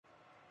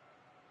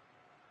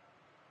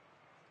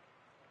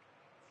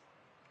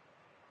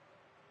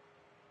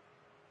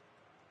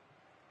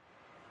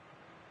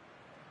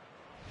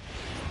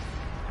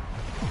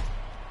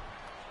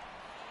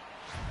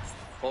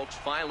Folks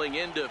filing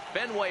into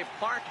Fenway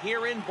Park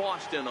here in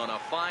Boston on a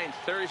fine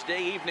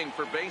Thursday evening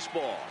for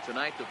baseball.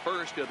 Tonight, the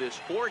first of this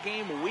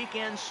 4-game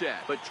weekend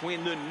set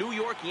between the New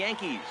York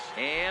Yankees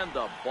and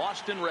the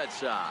Boston Red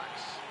Sox.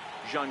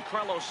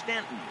 Giancarlo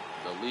Stanton,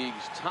 the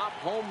league's top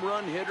home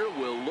run hitter,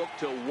 will look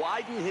to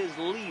widen his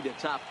lead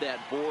atop that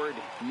board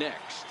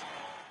next.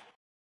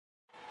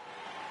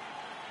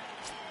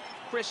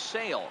 Chris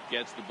Sale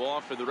gets the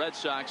ball for the Red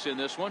Sox in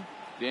this one.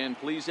 Dan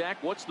Plesac,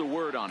 what's the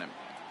word on him?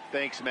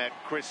 Thanks, Matt.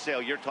 Chris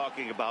Sale, you're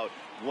talking about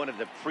one of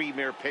the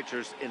premier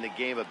pitchers in the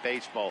game of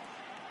baseball.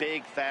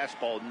 Big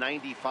fastball,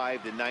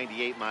 95 to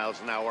 98 miles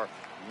an hour.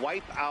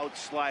 Wipe out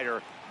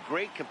slider.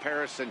 Great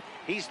comparison.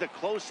 He's the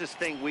closest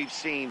thing we've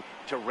seen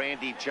to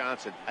Randy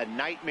Johnson. A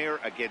nightmare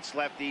against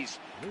lefties.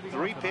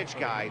 3-pitch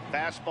guy,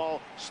 fastball,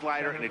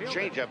 slider, and a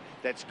changeup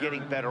that's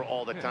getting better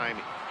all the time.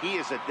 He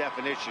is a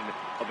definition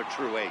of a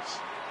true ace.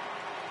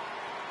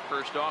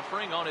 First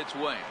offering on its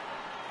way.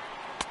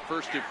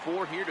 First of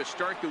 4 here to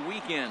start the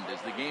weekend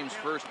as the game's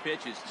first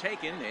pitch is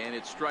taken, and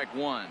it's strike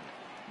one.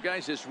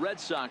 Guys, this Red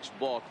Sox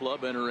ball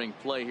club entering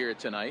play here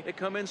tonight. They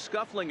come in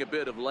scuffling a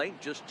bit of late,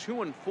 just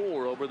 2-4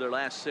 over their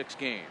last 6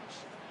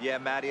 games. Yeah,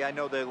 Matty, I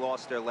know they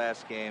lost their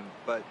last game,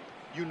 but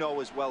you know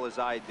as well as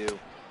I do,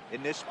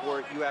 in this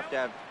sport, you have to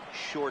have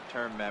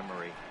short-term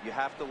memory. You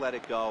have to let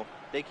it go.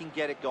 They can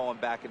get it going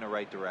back in the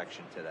right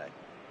direction today.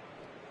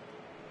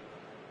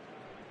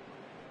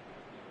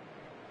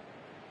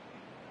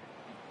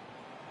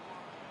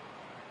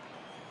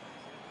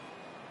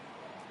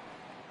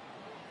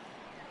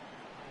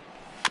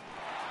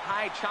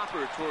 High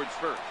chopper towards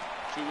first.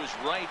 To his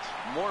right,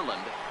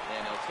 Moreland,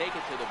 and he'll take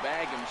it to the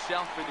bag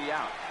himself for the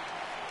out.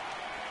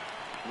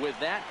 With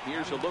that,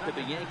 here's a look at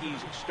the Yankees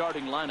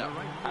starting lineup.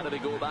 How do they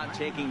go about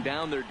taking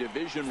down their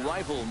division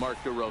rival, Mark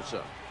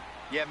DeRosa?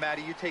 Yeah,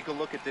 Matty, you take a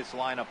look at this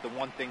lineup. The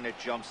one thing that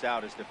jumps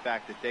out is the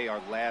fact that they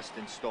are last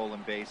in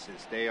stolen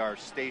bases. They are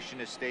station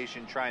to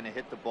station trying to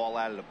hit the ball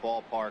out of the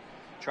ballpark,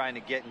 trying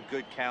to get in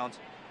good counts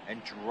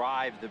and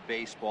drive the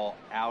baseball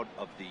out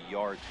of the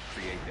yard to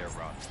create their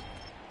runs.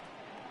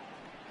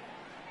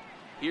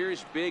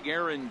 Here's big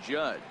Aaron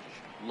Judge.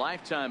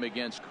 Lifetime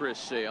against Chris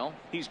Sale.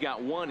 He's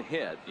got 1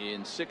 hit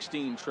in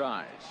 16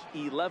 tries.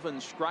 11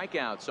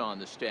 strikeouts on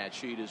the stat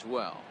sheet as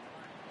well.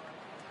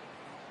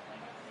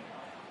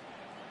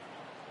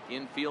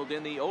 Infield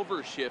in the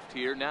overshift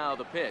here. Now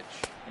the pitch.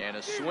 And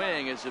a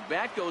swing as the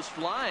bat goes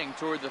flying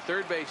toward the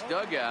third base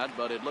dugout,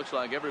 but it looks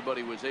like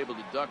everybody was able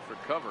to duck for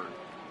cover.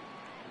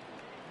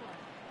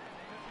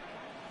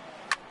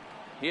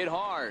 Hit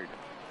hard,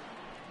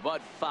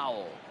 but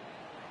foul.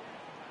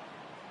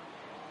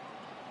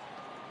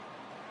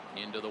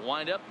 Into the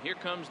windup. Here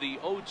comes the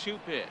 0-2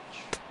 pitch.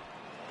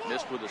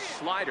 Missed with a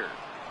slider.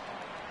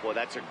 Well,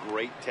 that's a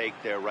great take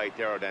there, right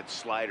there, on that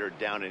slider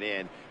down and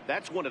in.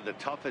 That's one of the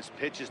toughest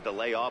pitches to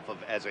lay off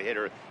of as a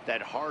hitter.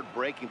 That hard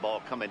breaking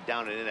ball coming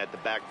down and in at the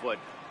back foot.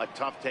 A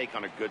tough take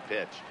on a good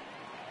pitch.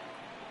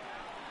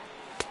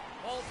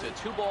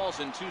 To 2 balls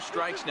and 2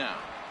 strikes now.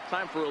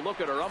 Time for a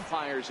look at our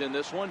umpires in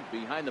this one.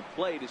 Behind the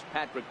plate is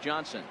Patrick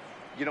Johnson.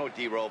 You know,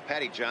 D-Roll,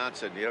 Patty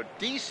Johnson,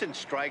 decent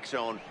strike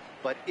zone,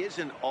 but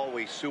isn't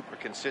always super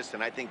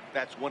consistent. I think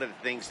that's one of the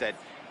things that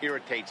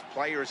irritates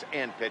players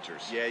and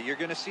pitchers. Yeah, you're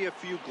going to see a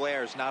few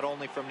glares, not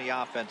only from the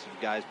offensive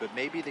guys, but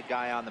maybe the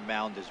guy on the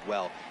mound as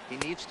well. He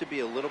needs to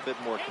be a little bit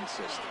more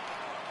consistent.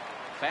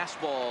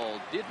 Fastball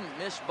didn't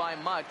miss by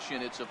much,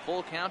 and it's a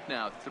full count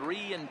now,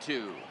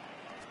 3-2.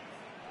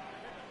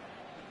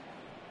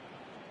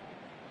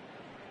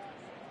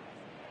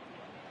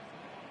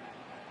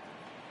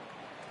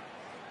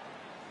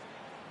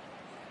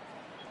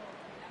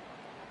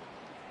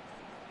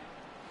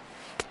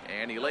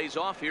 And he lays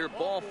off here,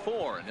 ball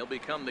 4, and he'll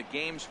become the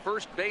game's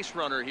first base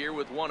runner here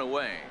with 1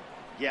 away.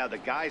 Yeah, the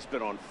guy's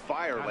been on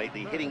fire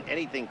lately, hitting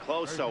anything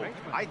close, so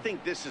I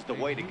think this is the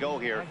way to go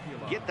here.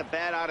 Get the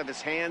bat out of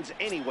his hands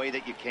any way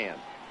that you can.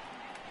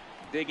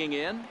 Digging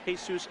in,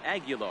 Jesus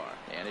Aguilar.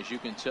 And as you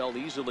can tell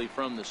easily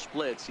from the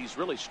splits, he's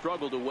really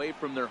struggled away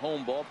from their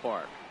home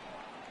ballpark.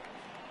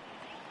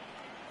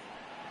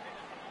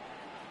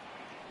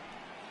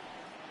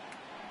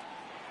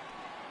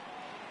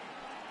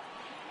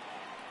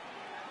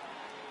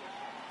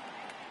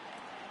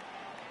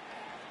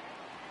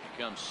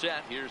 Comes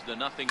set. Here's the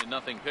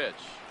 0-0 pitch.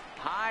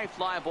 High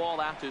fly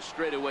ball out to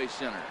straightaway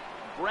center.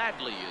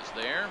 Bradley is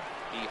there.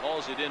 He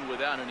hauls it in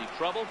without any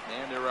trouble,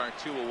 and there are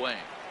 2 away.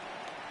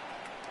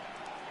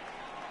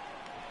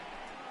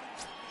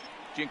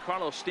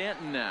 Giancarlo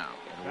Stanton now,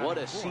 and what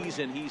a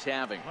season he's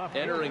having.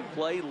 Entering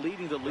play,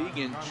 leading the league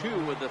in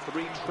 2 of the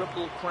 3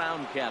 Triple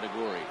Crown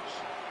categories.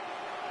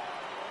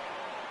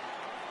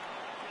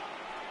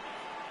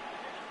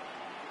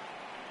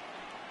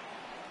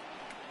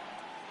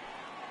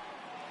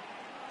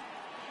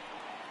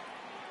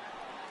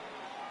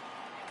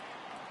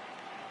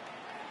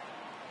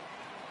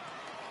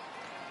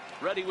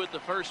 Ready with the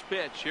first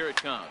pitch. Here it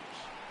comes.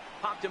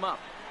 Popped him up.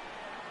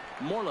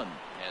 Moreland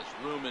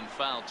has room in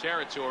foul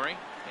territory,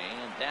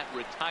 and that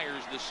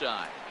retires the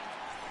side.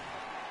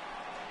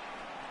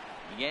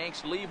 The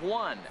Yanks leave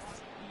 1.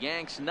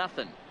 Yanks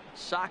nothing.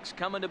 Sox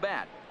coming to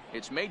bat.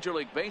 It's Major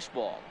League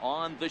Baseball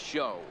on the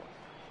show.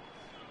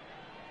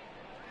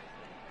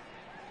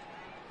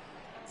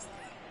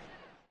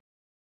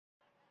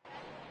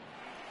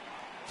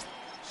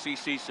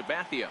 CC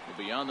Sabathia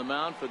will be on the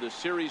mound for the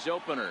series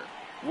opener.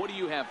 What do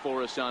you have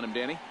for us on him,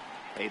 Danny?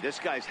 Hey, this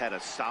guy's had a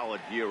solid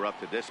year up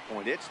to this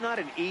point. It's not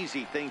an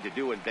easy thing to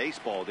do in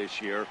baseball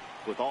this year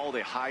with all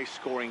the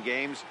high-scoring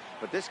games,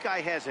 but this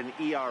guy has an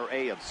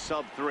ERA of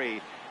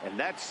sub-3, and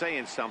that's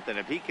saying something.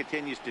 If he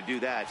continues to do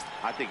that,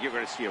 I think you're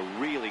going to see a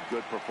really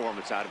good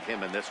performance out of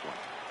him in this one.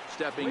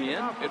 Stepping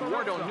in,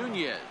 Eduardo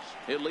Nunez.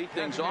 He'll lead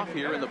things off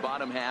here in the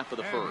bottom half of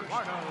the first.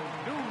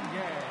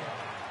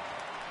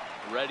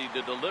 Ready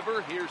to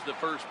deliver. Here's the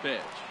first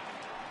pitch.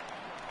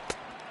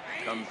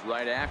 Comes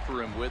right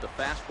after him with a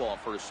fastball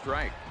for a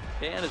strike.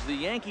 And as the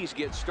Yankees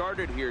get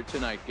started here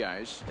tonight,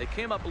 guys, they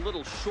came up a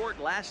little short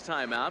last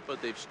time out,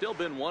 but they've still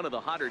been one of the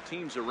hotter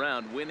teams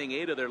around, winning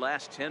 8 of their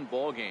last 10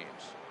 ball games.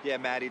 Yeah,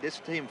 Matty, this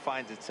team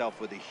finds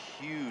itself with a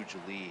huge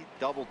lead,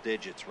 double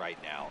digits right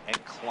now,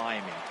 and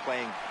climbing,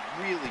 playing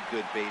really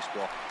good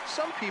baseball.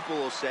 Some people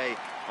will say,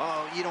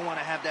 oh, you don't want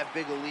to have that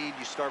big a lead,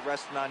 you start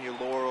resting on your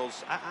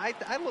laurels.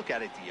 I look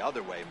at it the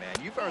other way, man.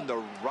 You've earned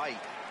the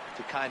right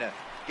to kind of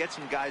get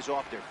some guys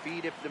off their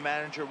feet if the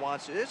manager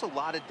wants to. There's a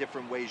lot of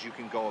different ways you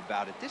can go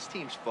about it. This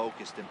team's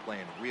focused and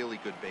playing really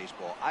good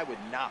baseball. I would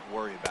not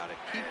worry about it.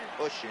 Keep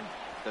pushing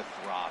the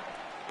throttle.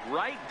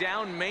 Right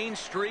down Main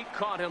Street,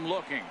 caught him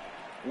looking.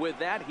 With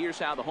that, here's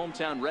how the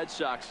hometown Red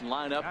Sox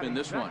line up in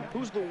this one.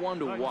 Who's the one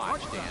to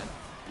watch, Dan?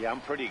 Yeah, I'm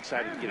pretty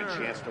excited to get a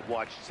chance to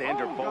watch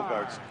Xander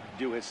Bogaerts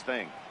do his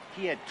thing.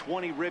 He had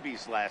 20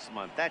 ribbies last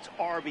month. That's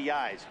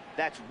RBIs.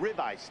 That's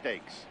ribeye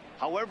steaks.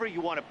 However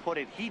you want to put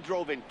it, he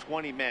drove in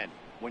 20 men.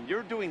 When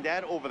you're doing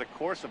that over the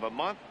course of a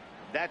month,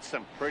 that's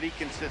some pretty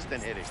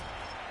consistent hitting.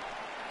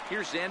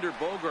 Here's Xander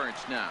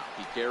Bogaerts now.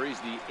 He carries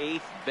the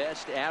 8th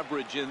best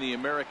average in the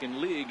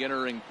American League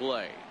entering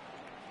play.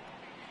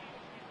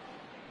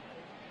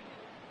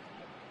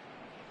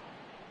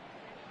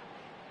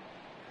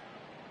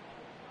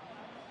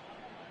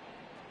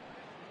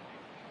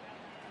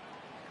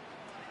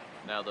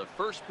 Now the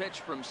first pitch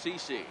from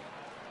CC.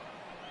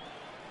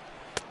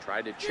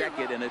 Tried to check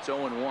it, and it's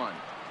 0-1.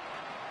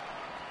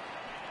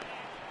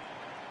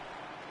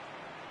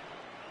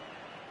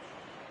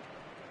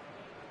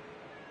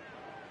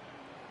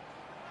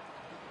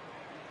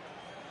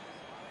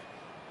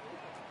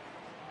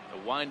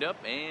 The windup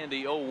and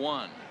the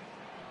 0-1.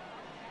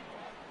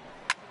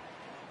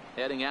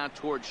 Heading out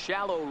towards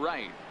shallow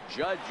right.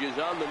 Judge is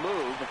on the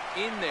move.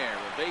 In there,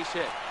 a base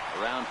hit.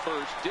 Around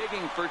first,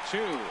 digging for 2.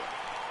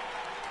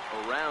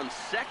 Around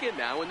second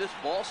now, and this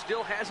ball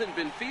still hasn't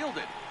been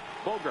fielded.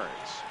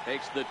 Bogaerts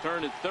takes the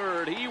turn at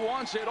third. He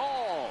wants it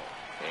all.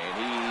 And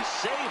he's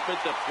safe at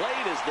the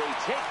plate as they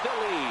take the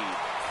lead.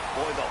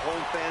 Boy, the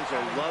home fans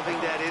are loving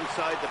that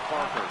inside the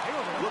Parker.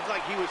 Looked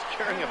like he was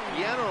carrying a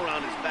piano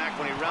around his back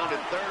when he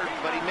rounded third,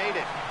 but he made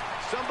it.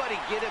 Somebody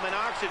get him an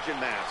oxygen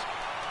mask.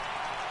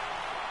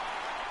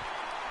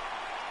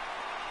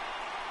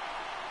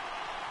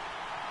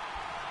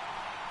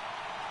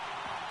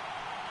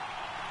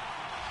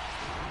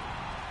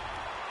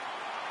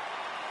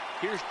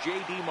 Here's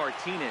J.D.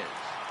 Martinez.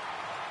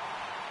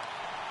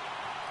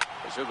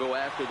 As he'll go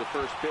after the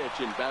first pitch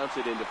and bounce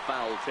it into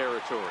foul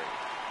territory.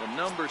 The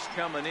numbers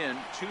coming in,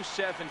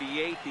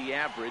 278 the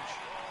average,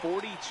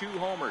 42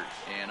 homers,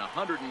 and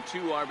 102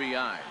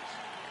 RBIs.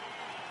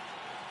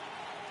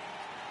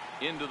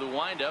 Into the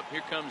windup,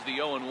 here comes the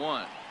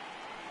 0-1.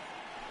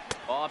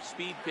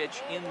 Off-speed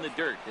pitch in the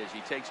dirt as he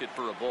takes it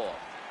for a ball.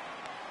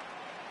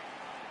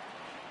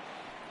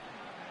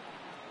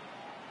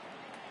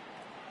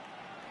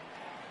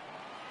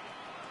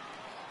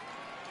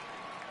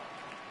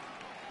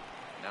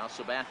 Now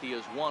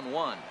Sabathia's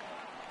 1-1.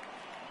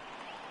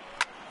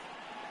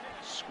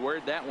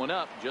 Squared that one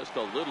up just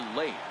a little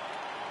late.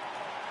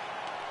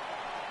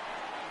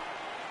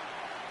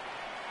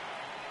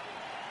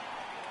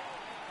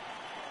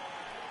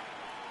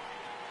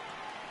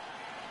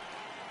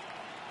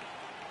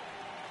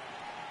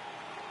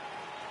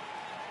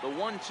 The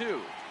 1-2.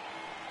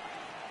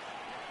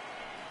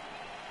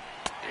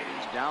 And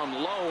he's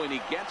down low and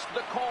he gets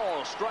the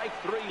call. Strike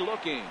 3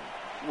 looking.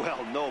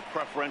 Well, no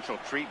preferential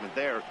treatment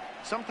there.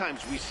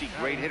 Sometimes we see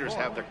great hitters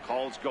have their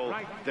calls go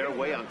their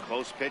way on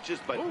close pitches,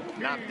 but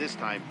not this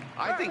time.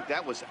 I think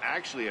that was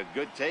actually a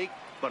good take,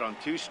 but on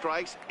 2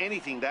 strikes,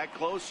 anything that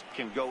close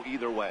can go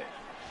either way.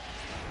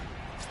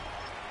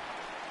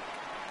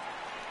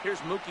 Here's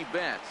Mookie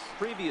Betts.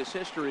 Previous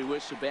history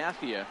with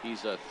Sabathia.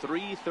 He's a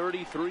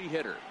 .333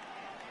 hitter.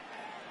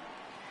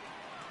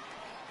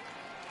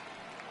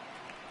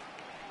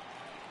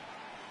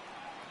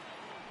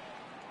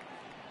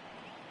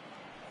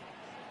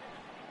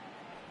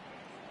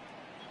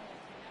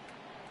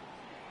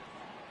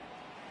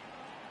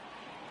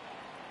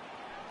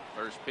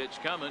 First pitch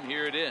coming.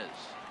 Here it is.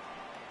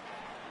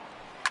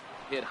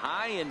 Hit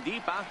high and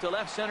deep out to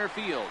left center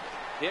field.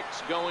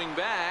 Hicks going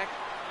back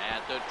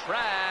at the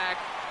track,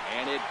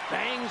 and it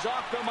bangs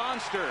off the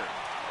monster.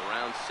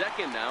 Around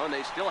second now, and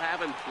they still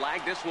haven't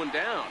flagged this one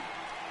down.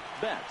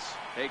 Betts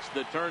takes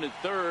the turn at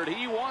third.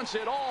 He wants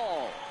it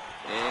all.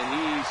 And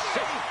he's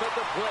safe at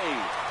the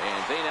plate.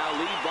 And they now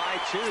lead by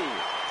 2.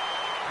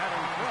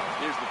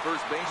 Here's the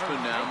first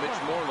baseman now, Mitch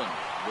Moreland,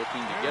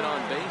 looking to get on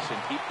base and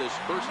keep this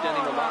first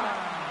inning alive.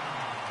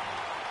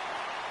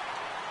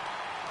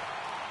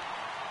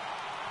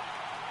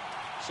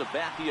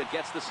 Sabathia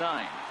gets the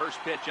sign. First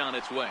pitch on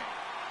its way.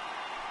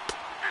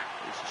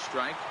 There's a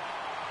strike.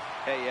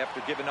 Hey,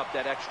 after giving up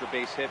that extra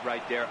base hit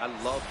right there, I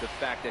love the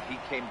fact that he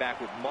came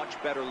back with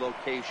much better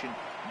location,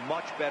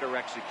 much better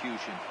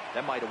execution.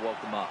 That might have woke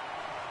him up.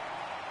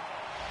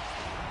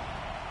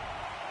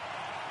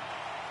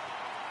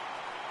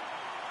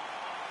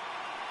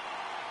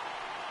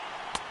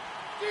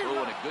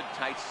 Throwing a good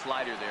tight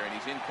slider there, and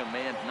he's in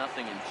command,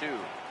 0-2.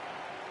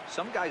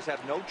 Some guys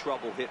have no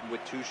trouble hitting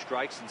with 2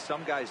 strikes, and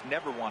some guys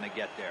never want to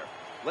get there.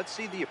 Let's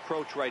see the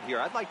approach right here.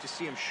 I'd like to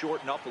see him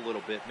shorten up a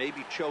little bit,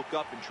 maybe choke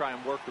up and try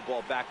and work the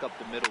ball back up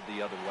the middle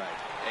the other way.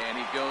 And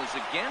he goes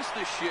against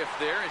the shift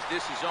there as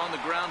this is on the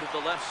ground at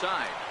the left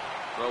side.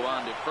 Throw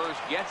on to first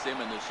gets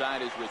him, and the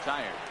side is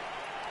retired.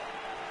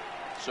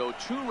 So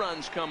 2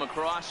 runs come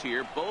across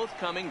here, both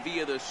coming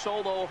via the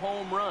solo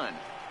home run.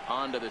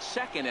 On to the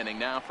second inning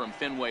now from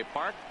Fenway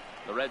Park.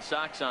 The Red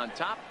Sox on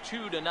top,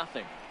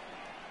 2-0.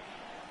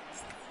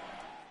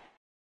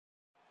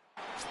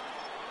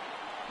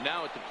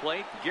 Now at the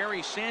plate,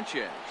 Gary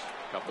Sanchez.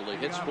 A couple of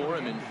hits for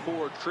him in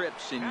 4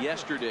 trips in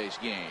yesterday's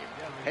game.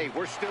 Hey,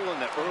 we're still in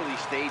the early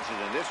stages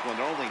in this one.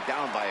 They're only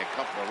down by a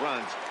couple of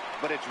runs,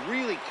 but it's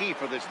really key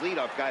for this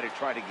leadoff guy to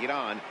try to get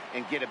on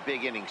and get a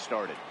big inning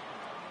started.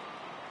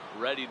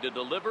 Ready to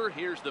deliver.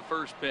 Here's the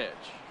first pitch.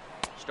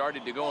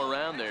 Started to go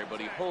around there, but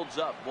he holds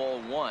up,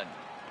 ball 1.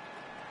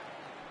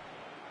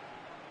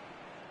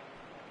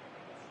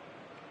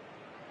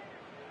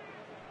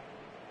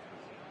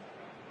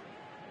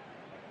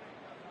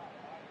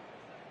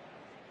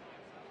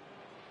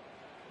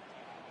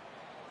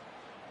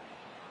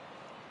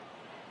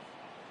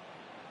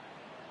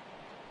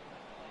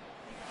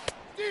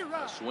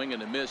 A swing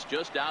and a miss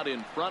just out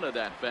in front of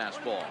that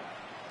fastball.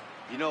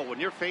 You know, when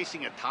you're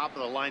facing a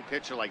top-of-the-line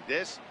pitcher like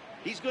this,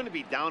 he's going to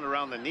be down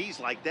around the knees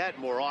like that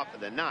more often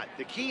than not.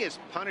 The key is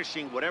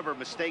punishing whatever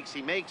mistakes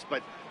he makes,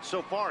 but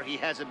so far he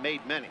hasn't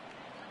made many.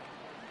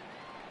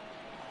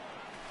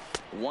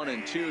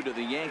 1-2 to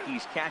the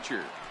Yankees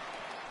catcher.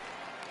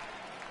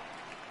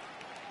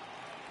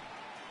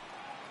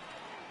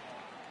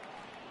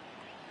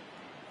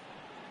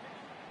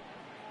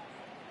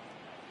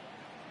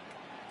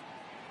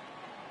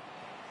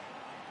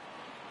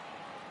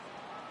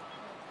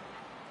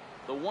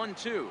 The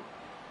 1-2.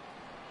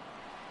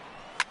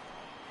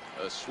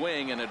 A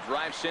swing and a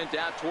drive sent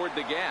out toward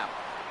the gap.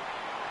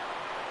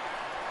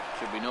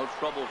 Should be no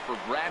trouble for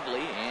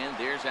Bradley, and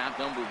there's out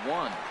number 1.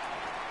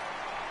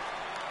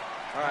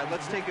 All right,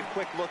 let's take a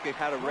quick look at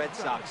how the Red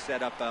Sox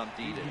set up on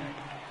D today.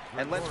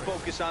 And let's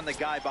focus on the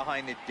guy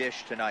behind the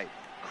dish tonight,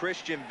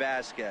 Christian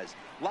Vasquez.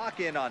 Lock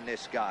in on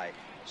this guy.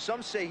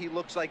 Some say he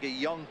looks like a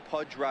young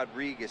Pudge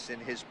Rodriguez in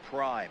his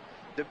prime.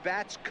 The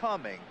bat's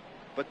coming,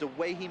 but the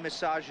way he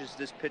massages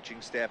this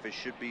pitching staff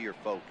should be your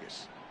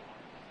focus.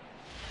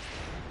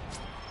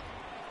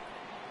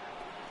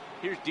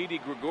 Here's Didi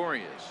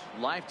Gregorius.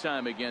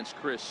 Lifetime against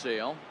Chris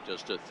Sale.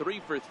 Just a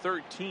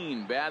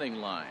 3-for-13 batting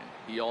line.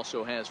 He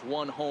also has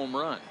 1 home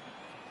run.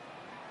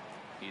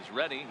 He's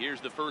ready.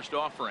 Here's the first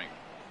offering.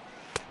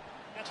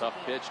 Tough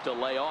pitch to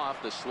lay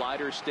off. The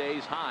slider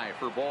stays high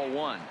for ball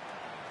 1.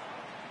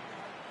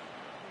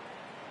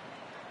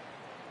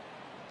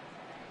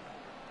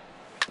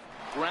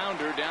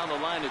 Grounder down the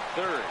line at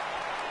third.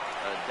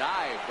 A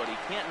dive, but he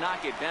can't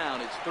knock it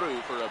down. It's through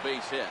for a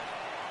base hit.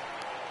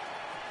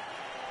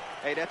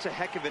 Hey, that's a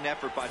heck of an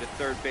effort by the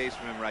third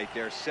baseman right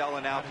there,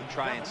 selling out to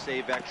try and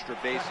save extra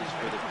bases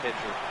for the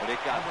pitcher, but it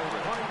got through.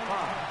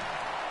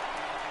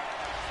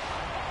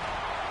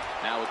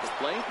 Now at the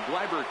plate,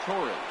 Gleyber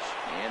Torres.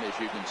 And as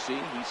you can see,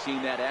 he's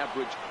seen that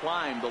average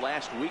climb the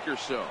last week or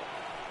so.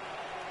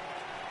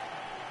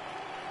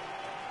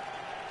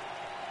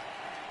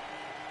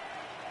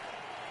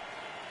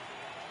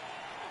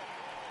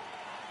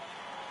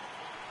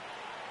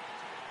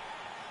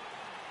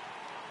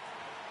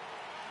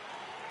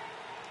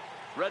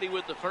 Ready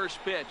with the first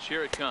pitch.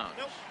 Here it comes.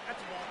 Nope,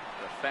 that's a ball.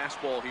 The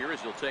fastball here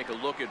as he'll take a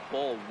look at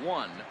ball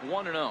 1.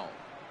 1-0.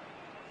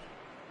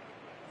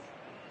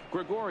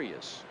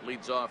 Gregorius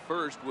leads off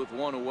first with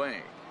 1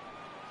 away.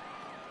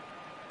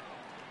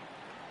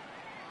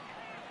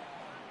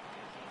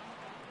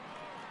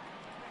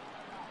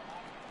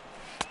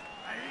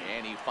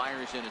 And he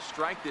fires in a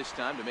strike this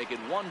time to make it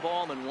 1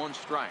 ball and 1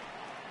 strike.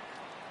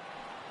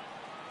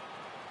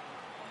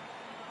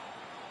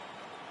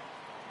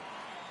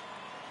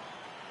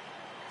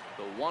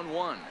 The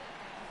 1-1.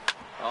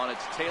 On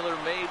its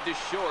tailor-made to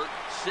short.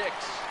 6,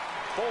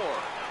 4,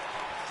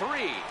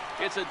 3.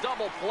 It's a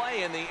double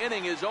play and the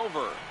inning is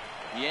over.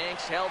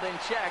 Yanks held in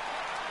check.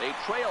 They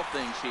trail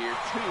things here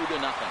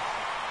 2-0.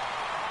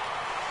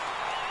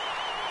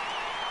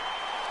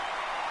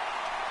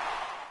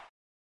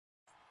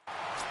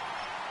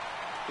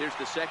 Here's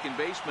the second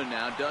baseman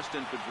now,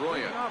 Dustin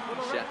Pedroia,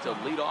 set to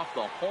lead off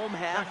the home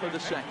half of the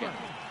second.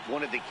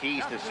 One of the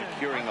keys to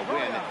securing a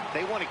win,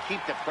 they want to keep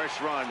the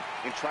pressure on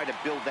and try to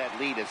build that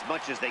lead as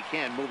much as they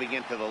can moving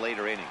into the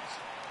later innings.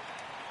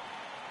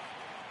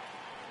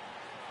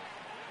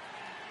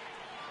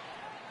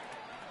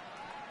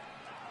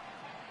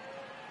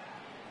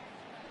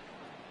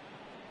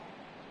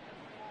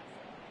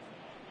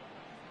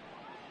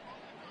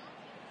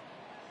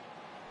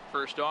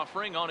 First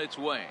offering on its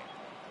way.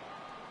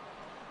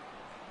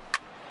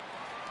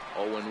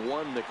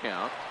 0-1 the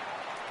count.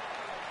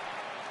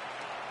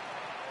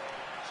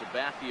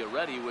 Sabathia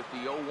ready with the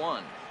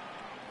 0-1.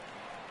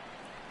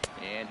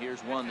 And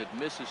here's one that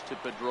misses to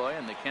Pedroia,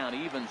 and the count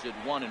evens at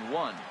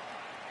 1-1.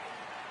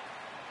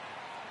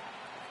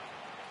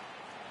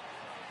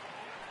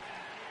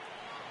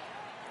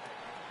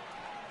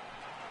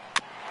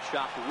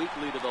 Chopped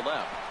weakly to the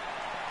left.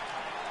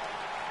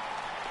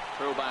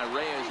 Throw by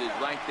Reyes is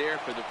right there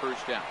for the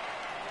first out.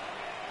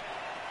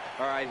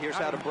 All right, here's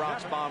how the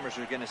Bronx Bombers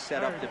are going to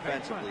set up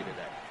defensively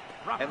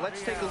today. And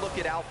let's take a look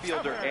at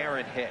outfielder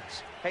Aaron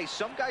Hicks. Hey,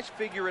 some guys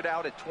figure it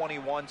out at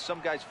 21, some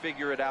guys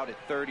figure it out at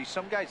 30,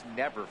 some guys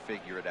never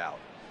figure it out.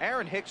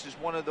 Aaron Hicks is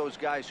one of those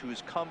guys who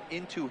has come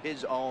into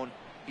his own.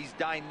 He's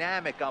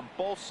dynamic on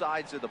both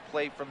sides of the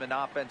plate from an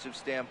offensive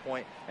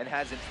standpoint and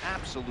has an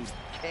absolute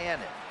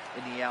cannon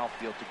in the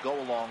outfield to go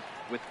along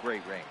with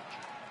great range.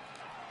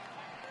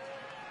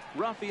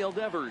 Rafael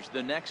Devers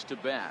the next to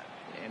bat,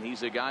 and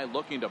he's a guy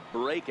looking to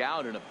break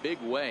out in a big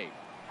way.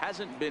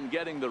 Hasn't been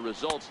getting the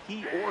results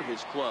he or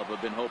his club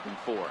have been hoping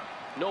for.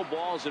 No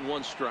balls and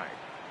one strike.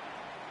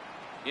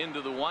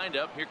 Into the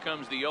windup, here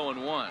comes the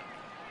 0-1.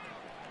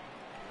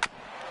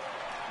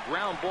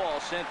 Ground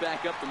ball sent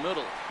back up the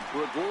middle.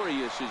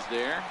 Gregorius is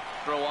there.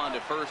 Throw on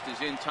to first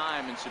is in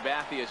time, and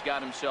Sabathia's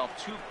got himself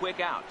 2 quick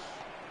outs.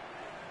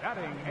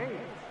 Batting 8,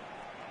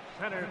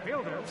 center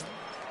fielder,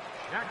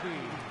 Jackie.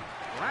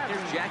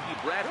 Here's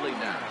Jackie Bradley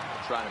now,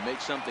 trying to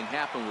make something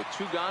happen with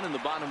 2 gone in the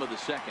bottom of the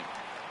second.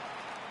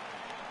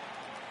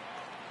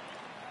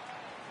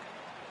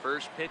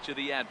 First pitch of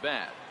the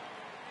at-bat.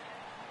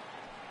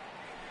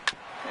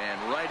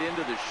 And right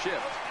into the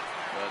shift.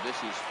 This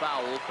is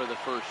foul for the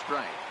first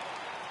strike.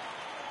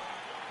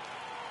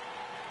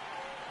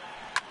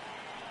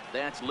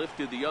 That's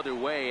lifted the other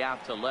way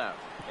out to left.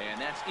 And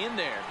that's in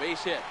there.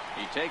 Base hit.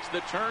 He takes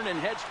the turn and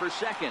heads for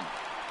second.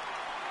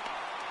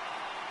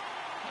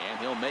 And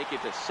he'll make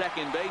it to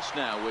second base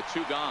now with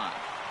 2 gone.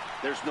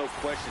 There's no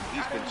question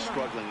he's been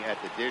struggling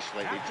at the dish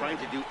lately, trying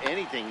to do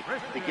anything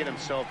to get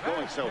himself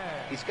going. So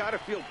he's got to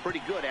feel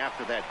pretty good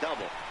after that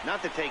double.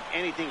 Not to take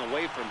anything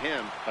away from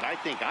him, but I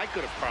think I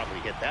could have probably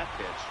hit that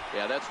pitch.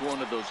 Yeah, that's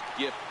one of those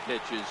gift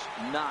pitches,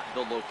 not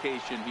the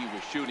location he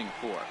was shooting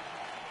for.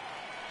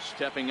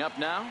 Stepping up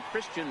now,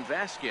 Christian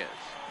Vasquez.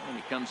 And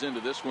he comes into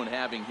this one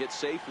having hit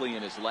safely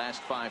in his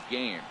last 5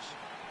 games.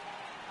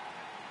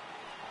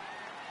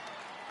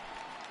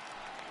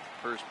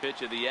 First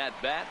pitch of the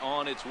at-bat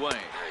on its way.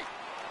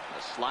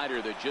 A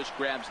slider that just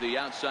grabs the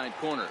outside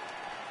corner.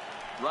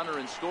 Runner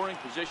in scoring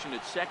position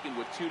at second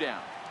with 2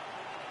 down.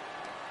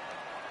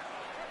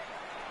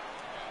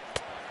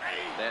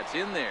 That's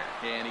in there,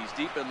 and he's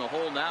deep in the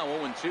hole now,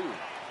 0-2.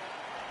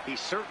 He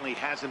certainly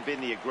hasn't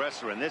been the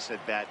aggressor in this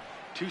at-bat.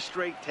 2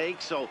 straight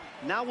takes, so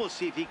now we'll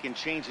see if he can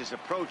change his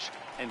approach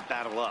and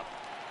battle up.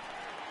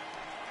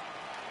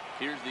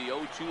 Here's the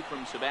 0-2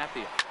 from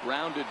Sabathia.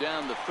 Rounded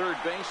down the third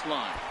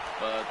baseline.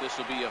 But this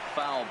will be a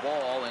foul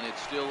ball, and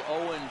it's still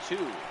 0-2.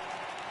 The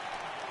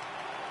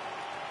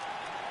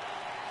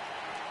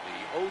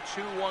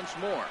 0-2 once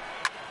more.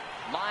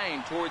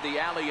 Line toward the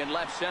alley in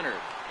left center.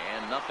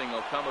 And nothing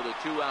will come of the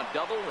 2-out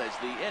double as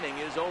the inning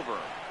is over.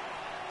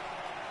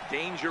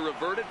 Danger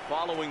averted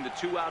following the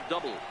 2-out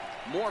double.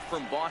 More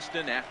from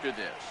Boston after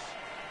this.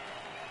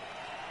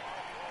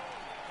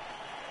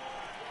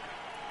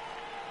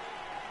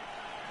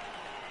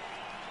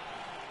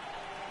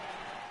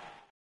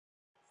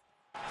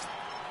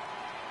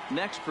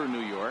 Next for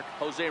New York,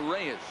 Jose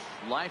Reyes.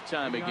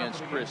 Lifetime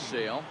against Chris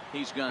Sale.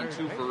 He's gone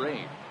 2 for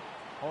 8.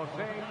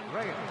 Jose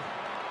Reyes.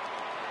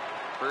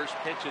 First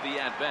pitch of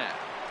the at-bat.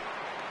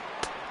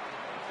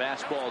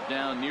 Fastball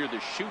down near the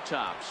shoe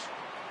tops.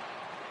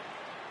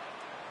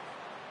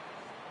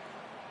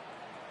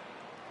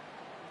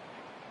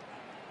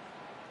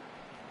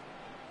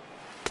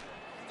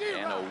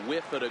 And a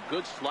whiff at a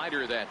good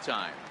slider that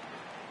time.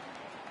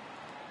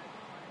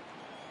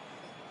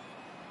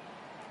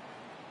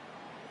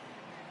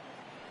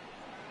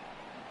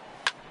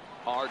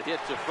 Hard hit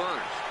to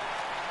first.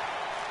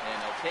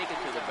 And he'll take it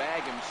to the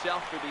bag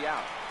himself for the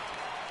out.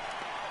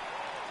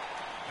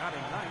 Batting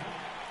 9th,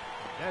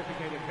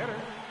 designated hitter,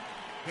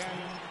 Ken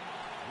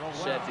Rowell.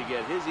 Set to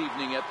get his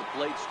evening at the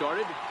plate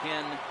started,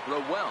 Ken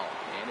Rowell.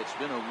 And it's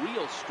been a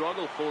real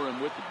struggle for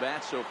him with the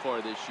bat so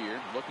far this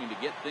year, looking to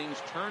get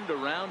things turned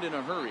around in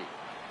a hurry.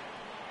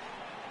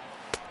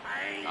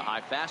 A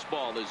high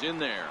fastball is in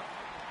there.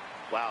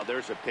 Wow,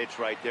 there's a pitch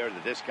right there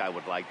that this guy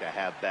would like to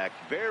have back.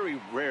 Very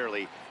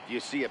rarely do you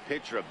see a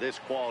pitcher of this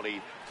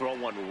quality throw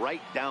one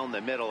right down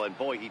the middle, and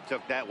boy, he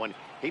took that one.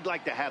 He'd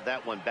like to have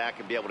that one back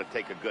and be able to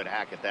take a good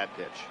hack at that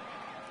pitch.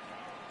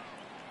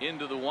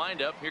 Into the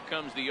windup, here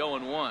comes the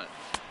 0-1.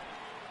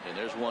 And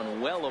there's one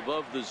well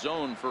above the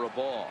zone for a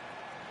ball.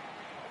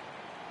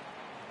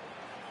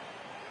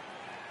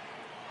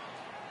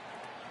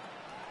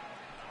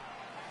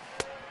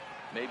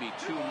 Maybe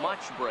too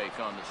much break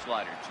on the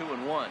slider.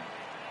 2-1.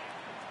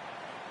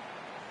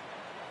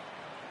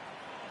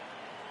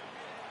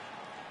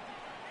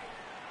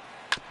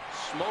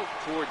 Smoke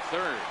toward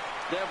third.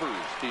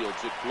 Devers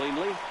fields it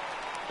cleanly.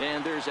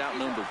 And there's out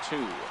number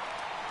 2.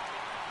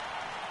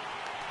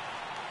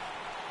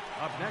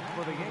 Up next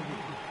for the Yankees,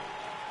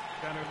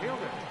 center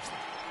fielder,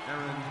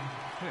 Aaron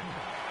Hicks.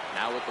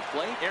 Now at the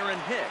plate, Aaron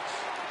Hicks.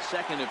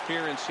 Second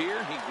appearance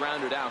here. He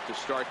grounded out to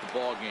start the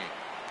ball game.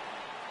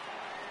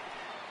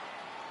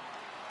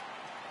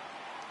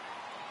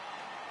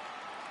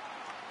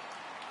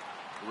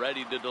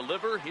 Ready to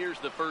deliver. Here's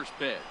the first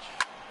pitch.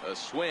 A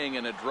swing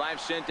and a drive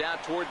sent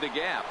out toward the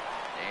gap.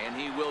 And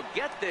he will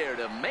get there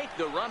to make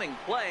the running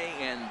play,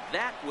 and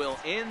that will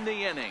end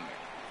the inning.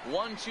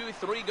 1, 2,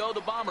 3 go the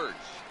Bombers.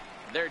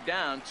 They're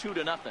down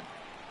 2-0.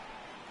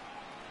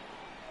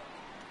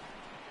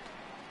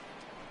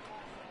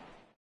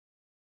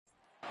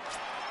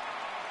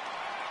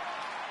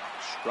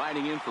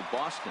 Striding in for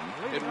Boston,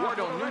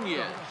 Eduardo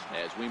Nunez,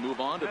 as we move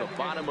on to the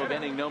bottom of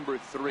inning number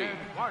 3.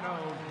 Eduardo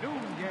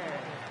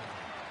Nunez.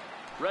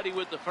 Ready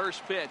with the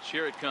first pitch.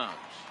 Here it comes.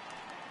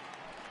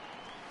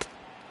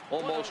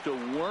 Almost a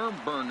worm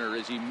burner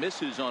as he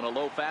misses on a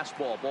low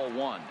fastball. Ball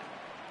 1.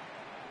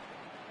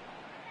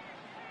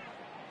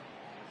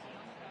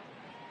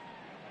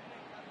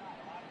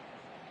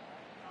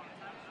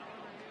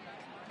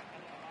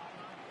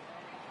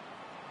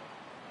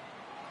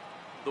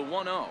 The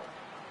 1-0.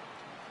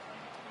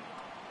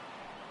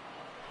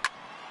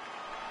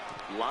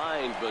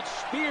 Line, but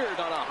speared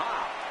on a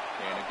hop.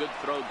 And a good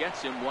throw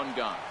gets him. 1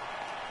 gone.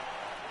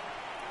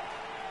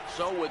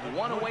 So with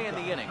 1 away in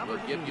the inning, we'll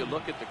give you a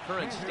look at the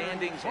current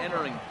standings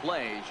entering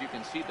play. As you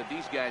can see that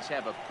these guys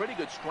have a pretty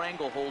good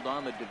stranglehold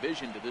on the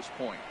division to this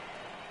point.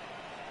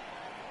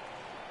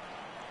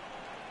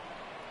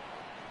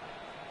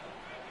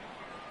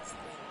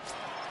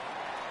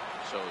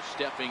 So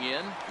stepping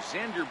in,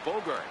 Xander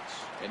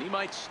Bogaerts. And he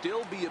might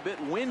still be a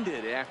bit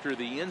winded after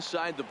the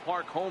inside the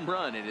park home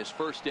run in his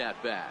first at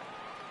bat.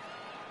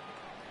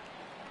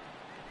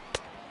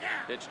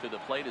 Pitch to the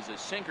plate is a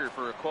sinker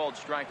for a called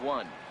strike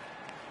 1.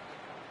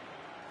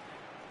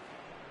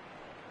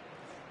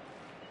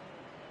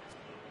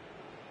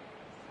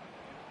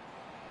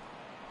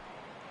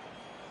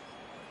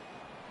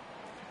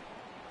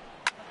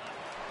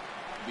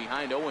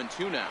 Behind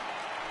 0-2 now.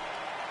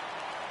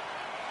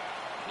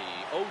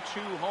 The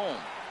 0-2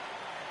 home.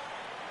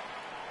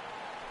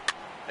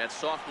 That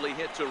softly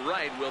hit to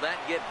right. Will that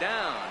get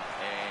down?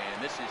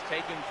 And this is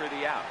taken for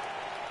the out.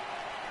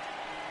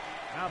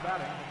 Now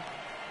batting,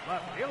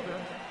 left fielder,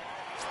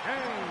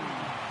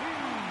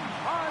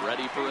 J.D.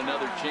 Ready for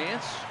another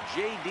chance.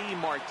 J.D.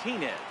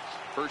 Martinez.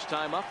 First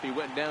time up, he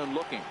went down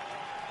looking.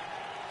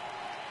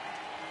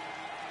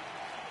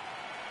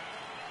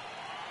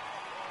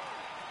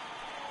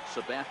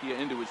 Sabathia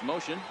into his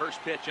motion.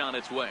 First pitch on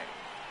its way.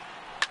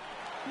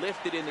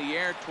 Lifted in the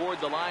air toward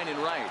the line and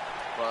right.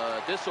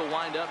 But this will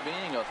wind up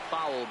being a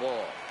foul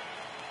ball.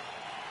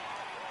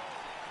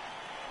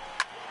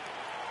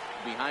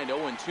 Behind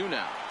 0-2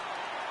 now.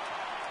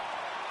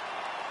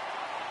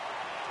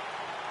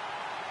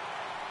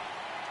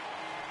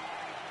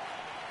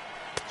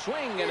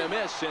 Swing and a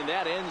miss, and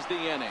that ends the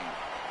inning.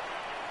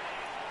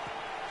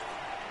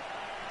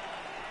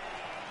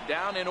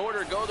 Down in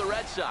order go the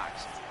Red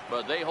Sox,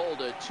 but they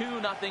hold a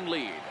 2-0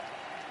 lead.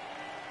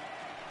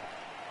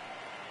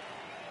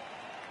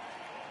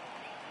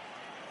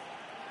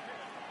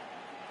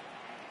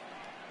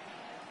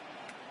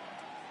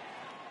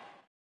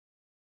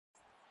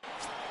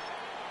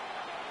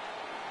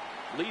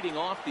 Leading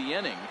off the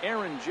inning,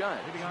 Aaron Judge,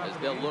 as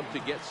they'll look to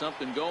get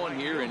something going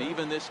here and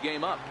even this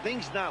game up.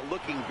 Things not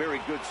looking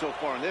very good so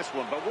far in this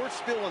one, but we're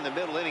still in the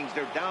middle innings.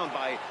 They're down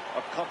by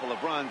a couple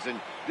of runs, and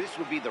this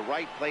would be the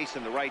right place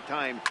and the right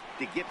time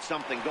to get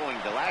something going.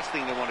 The last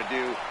thing they want to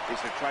do is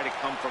to try to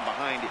come from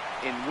behind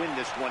and win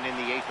this one in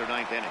the 8th or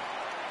 9th inning.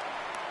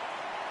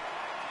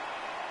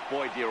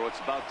 Boy, Dero, it's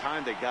about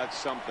time they got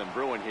something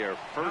brewing here.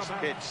 First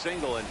pitch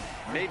single, and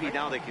maybe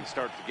now they can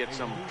start to get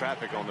some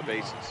traffic on the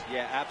bases.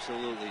 Yeah,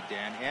 absolutely,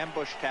 Dan.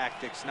 Ambush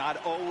tactics,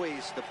 not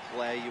always the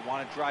play. You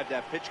want to drive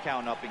that pitch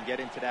count up and get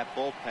into that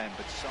bullpen,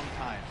 but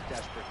sometimes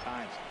desperate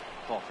times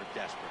call for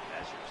desperate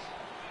measures.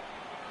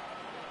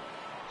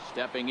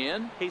 Stepping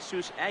in,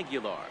 Jesus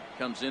Aguilar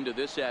comes into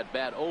this at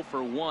bat 0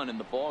 for 1 in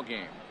the ball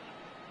game.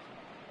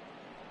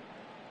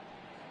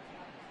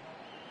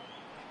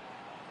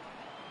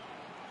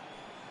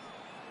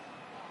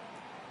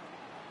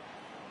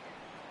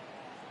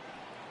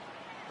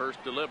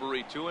 First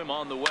delivery to him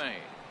on the way.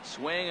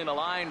 Swing and a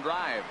line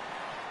drive.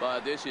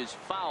 But this is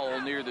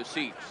foul near the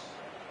seats.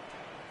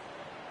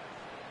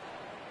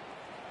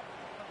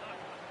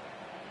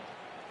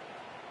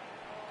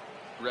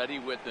 Ready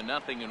with the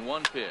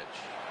 0-1 pitch.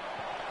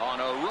 On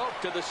a rope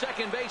to the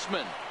second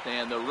baseman.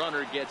 And the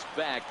runner gets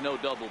back. No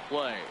double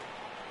play.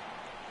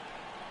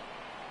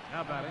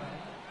 Now batting,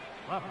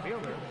 left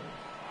fielder,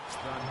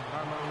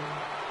 Giancarlo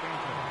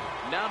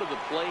Stanton. Now to the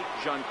plate,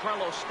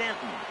 Giancarlo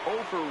Stanton,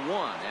 0 for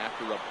 1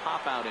 after a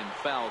pop out in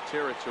foul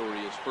territory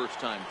his first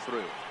time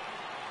through.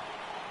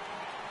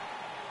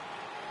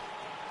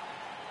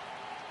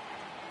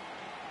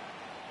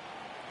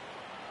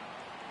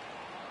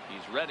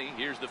 He's ready.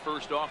 Here's the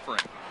first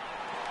offering.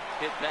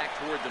 Hit back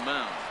toward the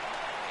mound.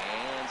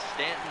 And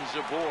Stanton's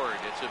aboard.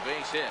 It's a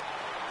base hit.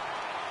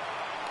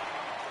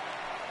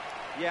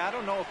 Yeah, I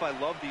don't know if I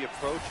love the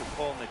approach of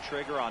pulling the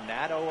trigger on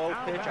that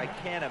 0-0 pitch. I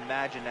can't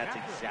imagine that's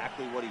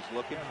exactly what he's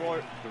looking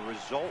for. The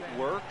result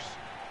works.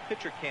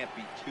 Pitcher can't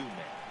be too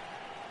mad.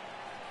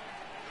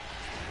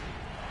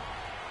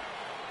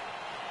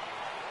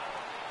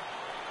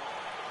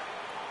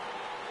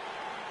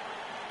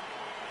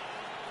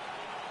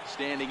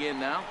 Standing in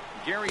now,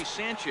 Gary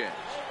Sanchez.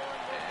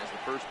 As the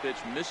first pitch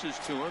misses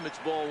to him, it's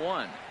ball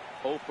 1.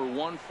 0 for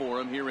 1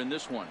 for him here in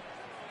this one.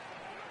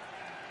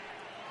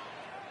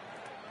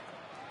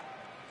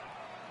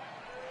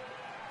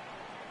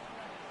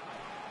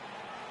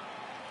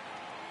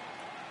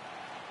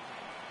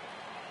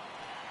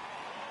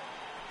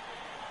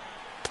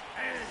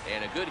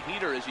 And a good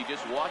heater as he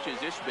just watches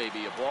this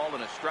baby, a ball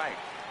and a strike.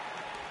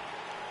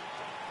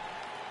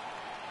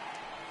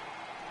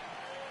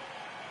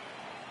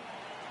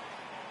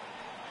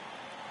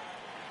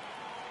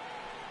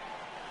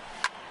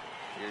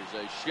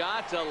 Here's a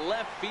shot to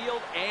left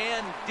field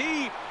and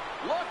deep.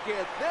 Look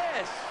at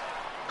this.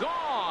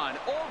 Gone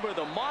over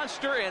the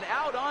monster and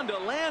out onto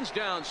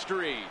Lansdowne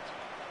Street.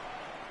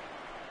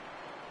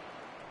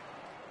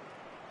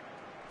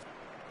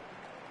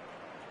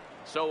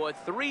 So a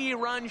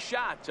 3-run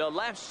shot to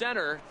left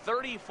center.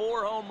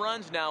 34 home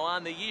runs now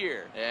on the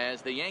year.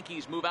 As the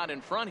Yankees move out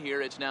in front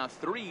here, it's now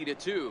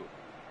 3-2.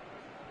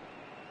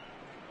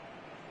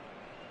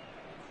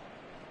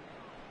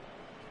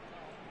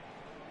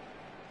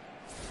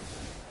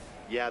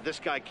 Yeah, this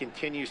guy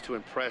continues to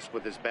impress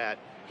with his bat.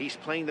 He's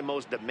playing the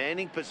most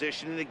demanding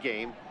position in the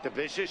game, the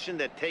position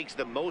that takes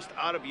the most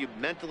out of you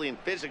mentally and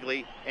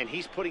physically, and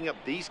he's putting up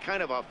these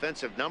kind of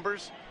offensive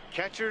numbers.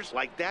 Catchers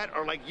like that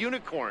are like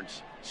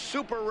unicorns.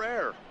 Super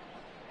rare.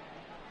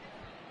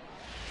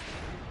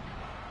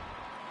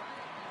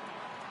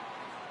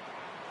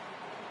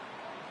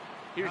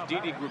 Here's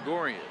Didi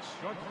Gregorius.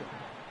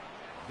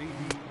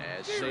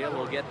 As Sale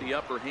will get the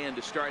upper hand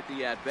to start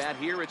the at-bat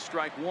here at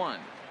strike 1.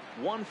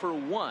 1 for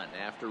 1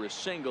 after a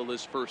single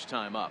his first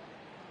time up.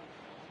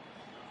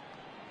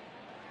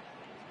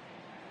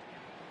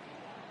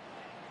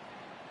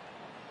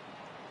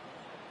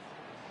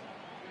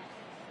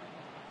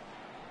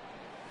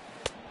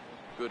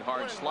 Good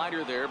hard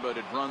slider there, but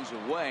it runs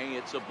away.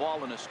 It's a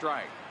ball and a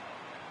strike.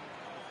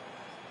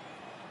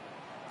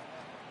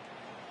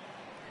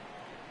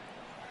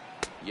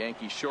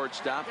 Yankee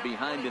shortstop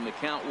behind in the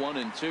count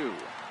 1-2.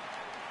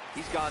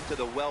 He's gone to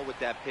the well with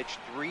that pitch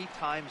 3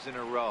 times in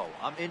a row.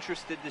 I'm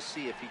interested to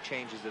see if he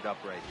changes it up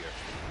right here.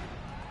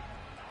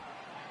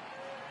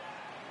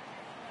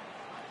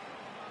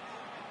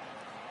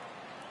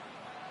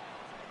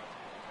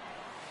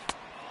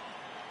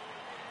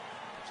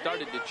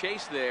 Started to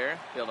chase there.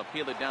 They'll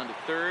appeal it down to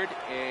third,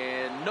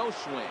 and no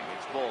swing.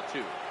 It's ball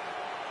 2.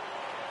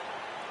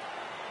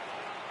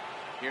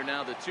 Here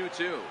now the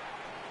 2-2.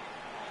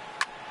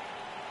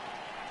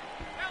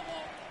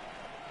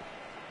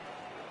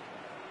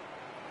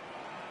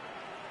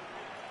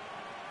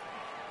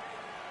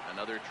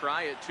 Another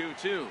try at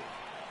 2-2.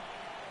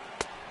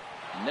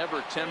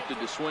 Never tempted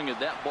to swing at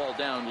that ball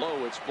down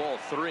low. It's ball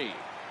 3.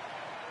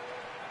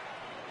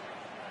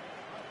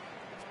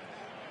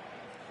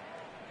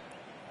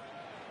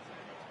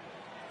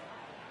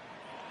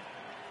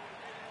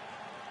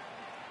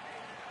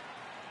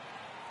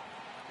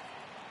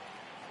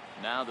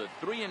 Now the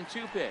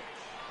 3-2 pitch.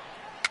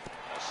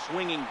 A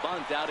swinging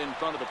bunt out in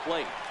front of the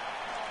plate.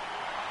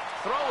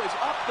 Throw is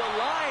up the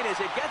line as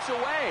it gets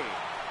away.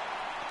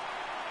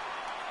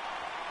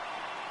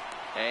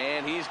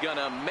 And he's going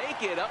to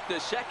make it up to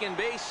second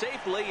base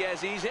safely as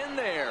he's in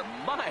there.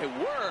 My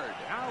word.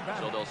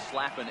 So they'll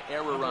slap an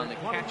error on the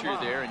catcher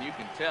there, and you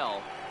can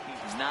tell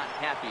he's not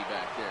happy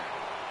back there.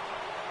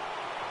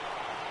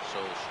 So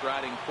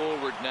striding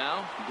forward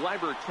now,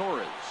 Gleyber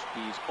Torres.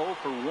 He's 0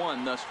 for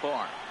 1 thus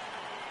far.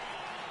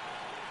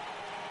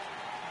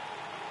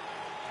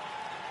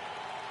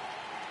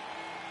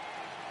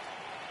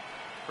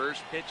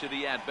 First pitch of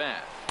the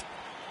at-bat.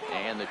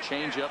 And the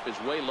changeup is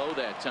way low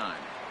that time.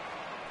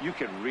 You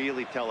can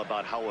really tell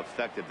about how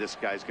effective this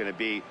guy's going to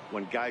be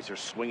when guys are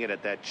swinging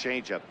at that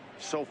changeup.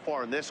 So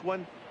far in this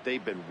one,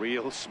 they've been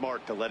real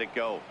smart to let it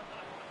go.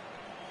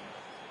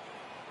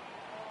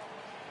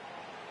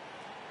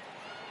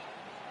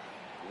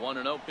 One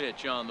 1-0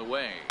 pitch on the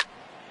way.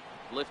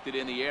 Lifted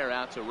in the air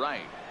out to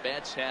right.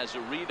 Betts has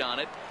a read on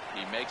it.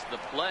 He makes the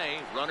play.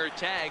 Runner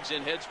tags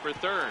and heads for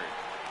third.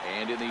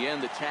 And in the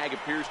end, the tag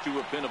appears to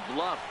have been a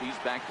bluff. He's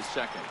back to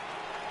second.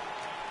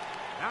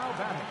 Now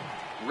batting.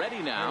 Ready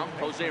now,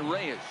 Jose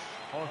Reyes.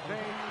 Jose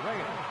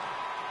Reyes.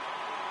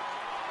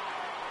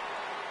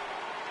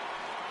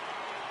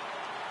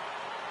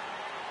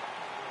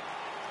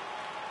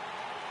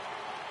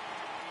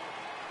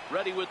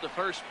 Ready with the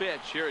first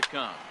pitch. Here it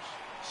comes.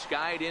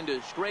 Skied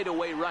into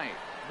straightaway right.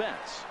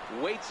 Betts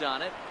waits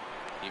on it.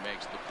 He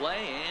makes the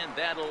play, and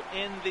that'll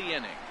end the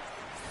inning.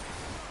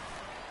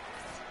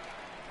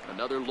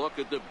 Another look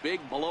at the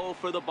big blow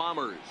for the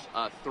Bombers.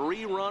 A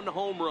 3-run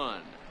home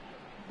run.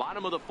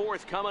 Bottom of the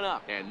fourth coming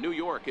up, and New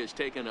York has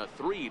taken a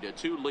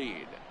 3-2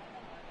 lead.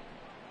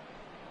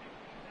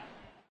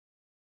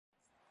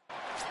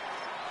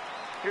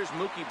 Here's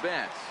Mookie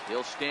Betts.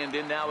 He'll stand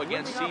in now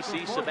against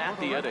CC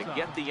Sabathia to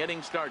get the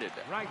inning started.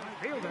 Right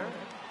fielder,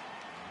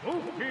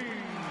 Mookie.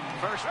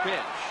 First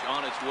pitch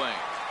on its way.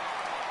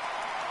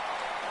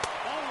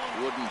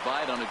 Wouldn't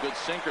bite on a good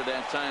sinker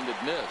that time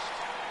that missed.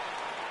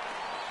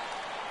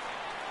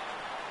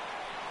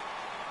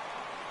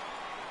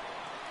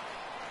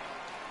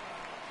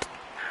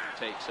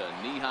 Takes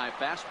a knee-high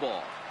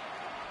fastball.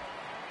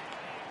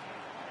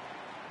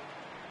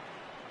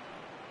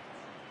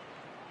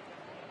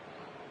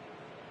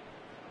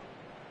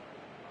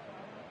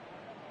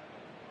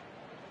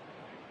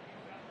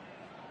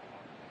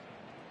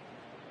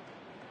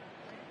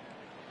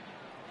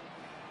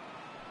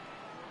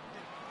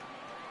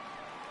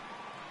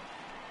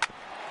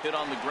 Hit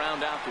on the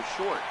ground out to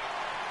short.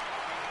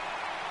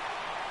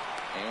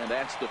 And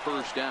that's the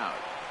first out.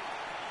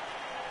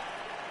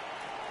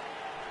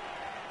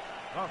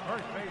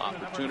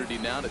 Opportunity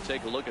now to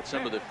take a look at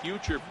some of the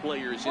future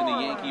players in the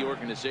Yankee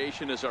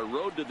organization as our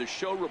Road to the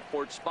Show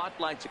report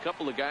spotlights a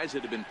couple of guys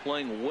that have been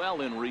playing well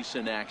in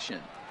recent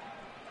action.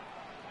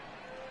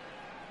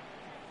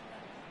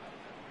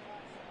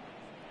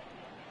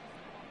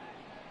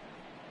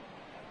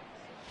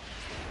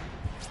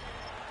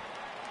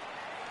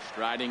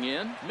 Striding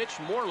in, Mitch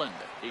Moreland.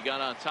 He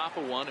got on top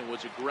of one and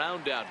was a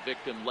ground out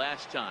victim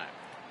last time.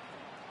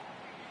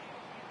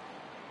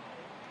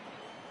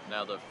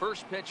 Now the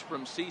first pitch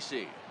from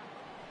CC.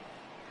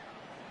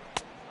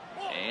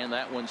 And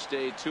that one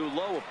stayed too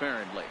low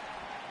apparently.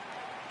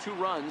 2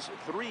 runs,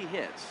 3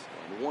 hits,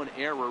 and 1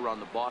 error on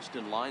the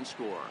Boston line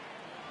score.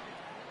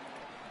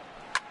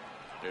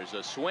 There's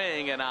a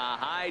swing and a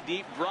high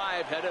deep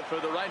drive headed for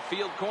the right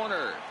field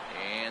corner.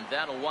 And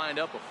that'll wind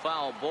up a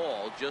foul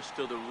ball just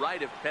to the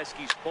right of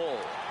Pesky's pole.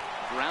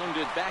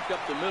 Grounded back up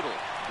the middle.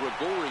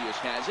 Gregorius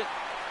has it.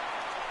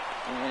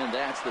 And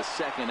that's the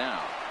second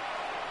out.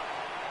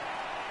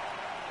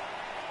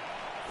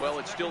 Well,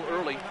 it's still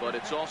early, but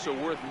it's also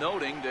worth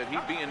noting that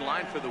he'd be in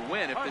line for the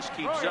win if this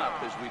keeps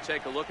up as we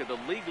take a look at the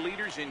league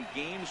leaders in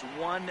games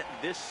won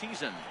this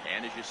season.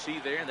 And as you see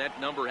there, that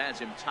number has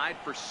him tied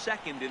for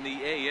second in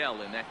the AL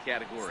in that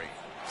category.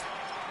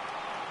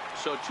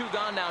 So 2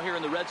 gone now here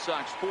in the Red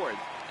Sox fourth,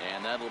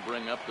 and that'll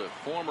bring up the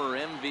former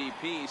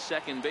MVP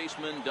second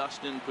baseman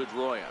Dustin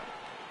Pedroia.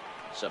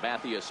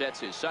 Sabathia sets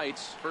his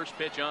sights. First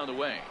pitch on the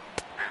way.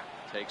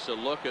 Takes a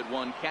look at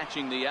one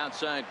catching the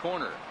outside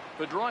corner.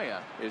 Pedroia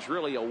is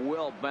really a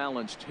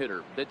well-balanced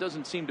hitter. That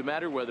doesn't seem to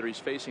matter whether he's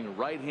facing a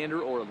right-hander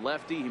or a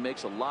lefty. He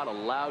makes a lot of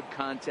loud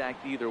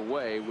contact either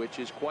way, which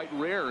is quite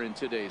rare in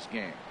today's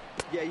game.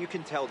 Yeah, you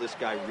can tell this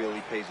guy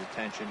really pays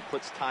attention,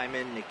 puts time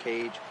in the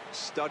cage,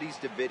 studies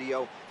the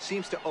video,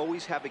 seems to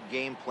always have a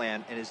game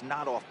plan, and is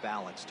not off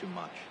balance too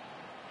much.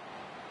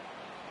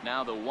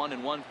 Now the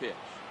 1-1 pitch.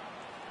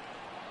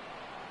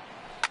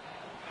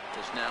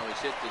 This now is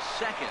hit to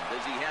second.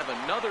 Does he have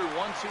another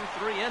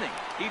 1-2-3 inning?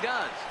 He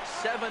does.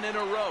 7 in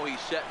a row he's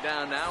set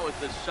down now as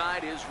the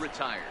side is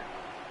retired.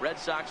 Red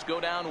Sox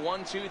go down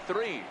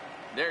 1-2-3.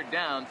 They're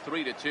down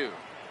 3-2.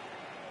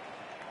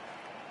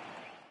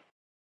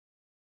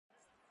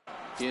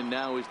 In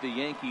now is the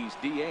Yankees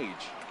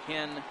DH,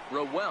 Ken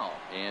Rowell.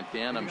 And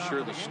Dan, I'm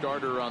sure the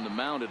starter on the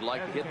mound would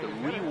like to hit the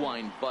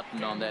rewind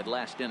button on that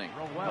last inning.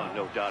 Oh,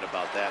 no doubt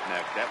about that,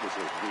 Mac. That was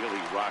a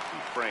really rocky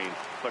frame,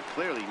 but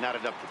clearly not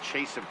enough to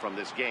chase him from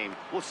this game.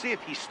 We'll see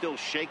if he's still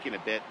shaking a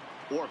bit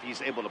or if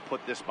he's able to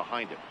put this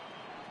behind him.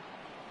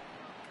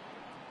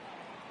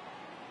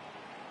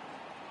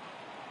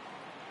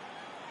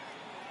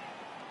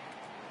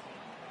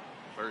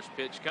 First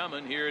pitch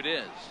coming. Here it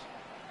is.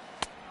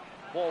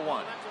 Ball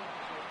 1.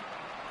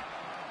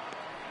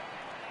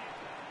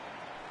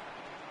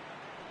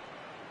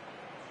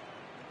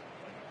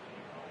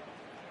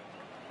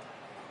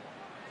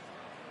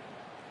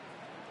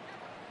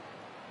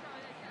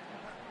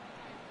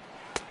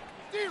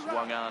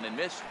 Swung on and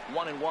missed.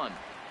 1-1.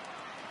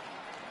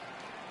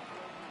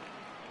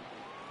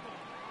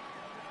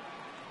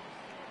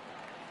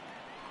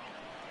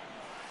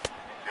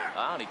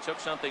 And he took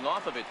something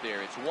off of it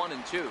there. It's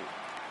 1-2.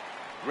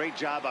 Great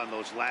job on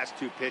those last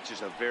 2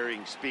 pitches of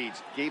varying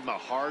speeds. Gave him a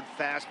hard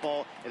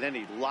fastball, and then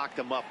he locked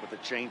him up with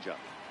a changeup.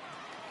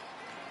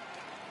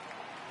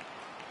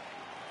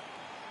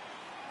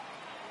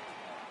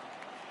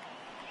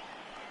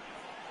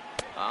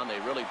 And they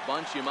really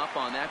bunch him up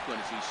on that one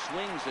as he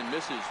swings and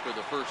misses for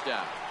the first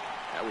out.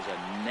 That was a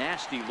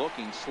nasty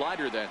looking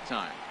slider that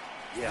time.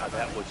 Yeah,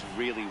 that was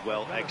really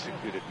well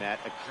executed, Matt.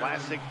 A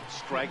classic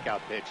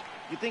strikeout pitch.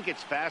 You think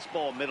it's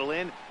fastball middle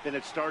in, then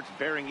it starts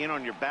bearing in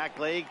on your back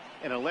leg,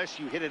 and unless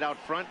you hit it out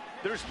front,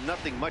 there's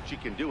nothing much you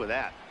can do with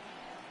that.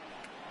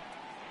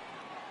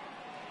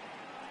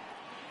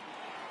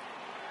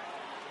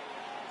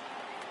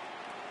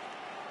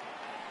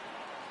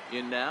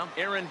 In now,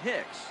 Aaron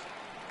Hicks.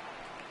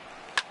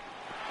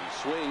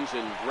 He swings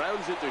and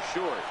grounds it to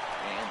short,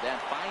 and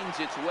that finds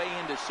its way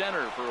into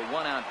center for a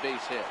one-out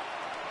base hit.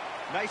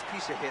 Nice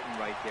piece of hitting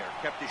right there.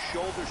 Kept his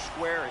shoulders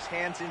square, his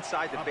hands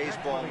inside the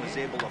baseball, and was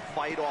able to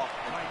fight off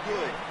a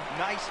good,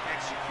 nice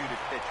executed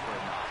pitch for a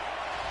knock.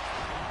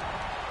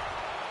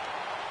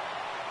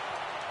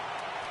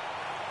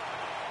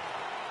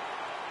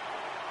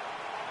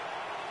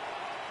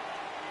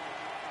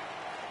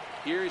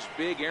 Here's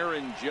big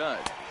Aaron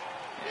Judge.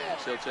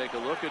 Yes, he'll take a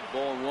look at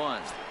ball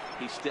one.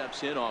 He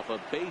steps in off a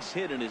base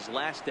hit in his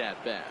last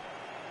at-bat.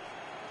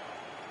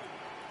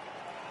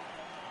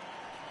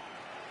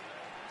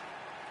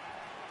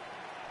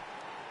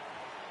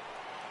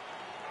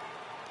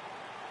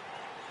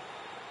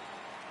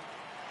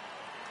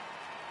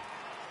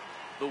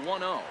 The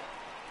 1-0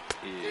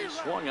 is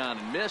swung on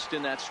and missed,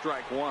 and that's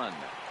strike one.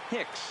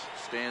 Hicks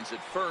stands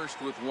at first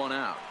with one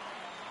out.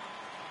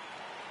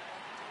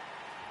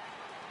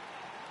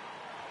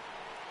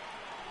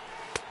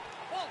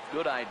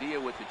 Good idea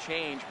with the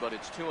change, but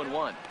it's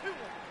 2-1.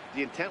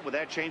 The intent with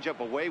that changeup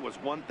away was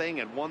one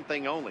thing and one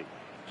thing only.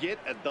 Get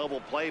a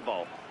double play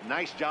ball.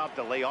 Nice job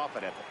to lay off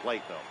it at the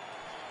plate, though.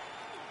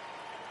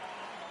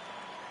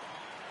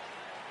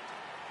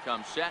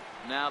 Comes set.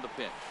 Now the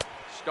pitch.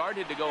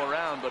 Started to go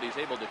around, but he's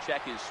able to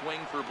check his swing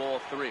for ball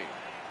three.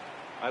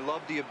 I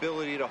love the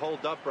ability to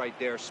hold up right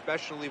there,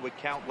 especially with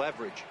count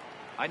leverage.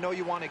 I know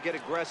you want to get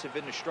aggressive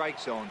in the strike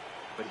zone,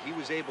 but he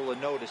was able to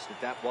notice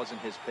that that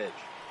wasn't his pitch.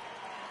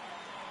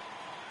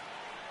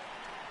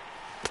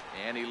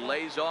 And he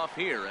lays off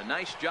here. A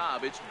nice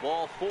job. It's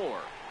ball four.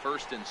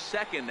 First and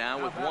second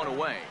now with one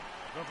away.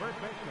 The first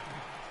baseman,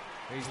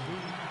 Jesus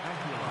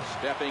Aguilar.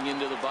 Stepping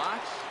into the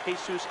box,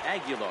 Jesus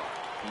Aguilar.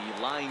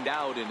 He lined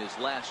out in his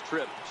last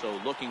trip, so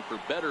looking for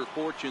better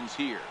fortunes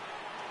here.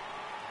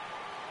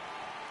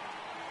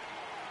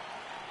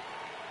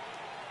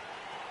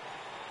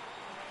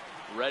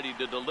 Ready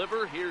to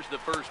deliver. Here's the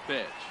first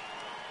pitch.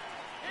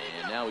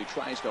 And now he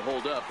tries to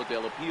hold up, but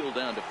they'll appeal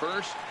down to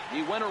first.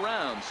 He went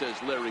around, says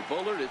Larry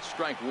Bullard. It's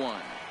strike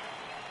one.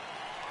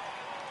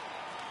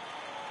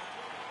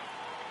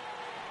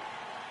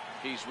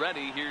 He's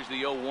ready. Here's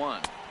the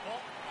 0-1.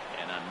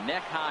 And a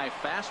neck-high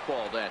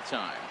fastball that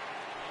time.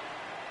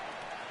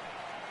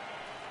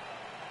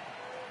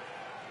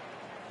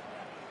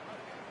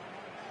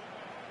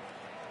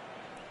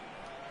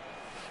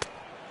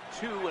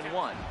 Two and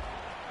one.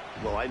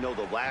 Well, I know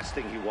the last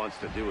thing he wants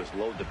to do is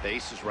load the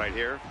bases right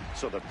here,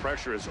 so the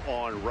pressure is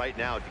on right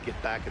now to get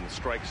back in the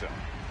strike zone.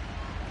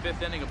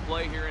 Fifth inning of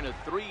play here in a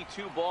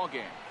 3-2 ball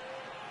game.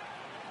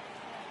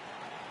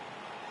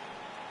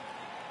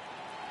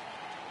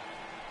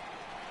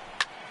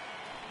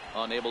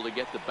 Unable to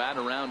get the bat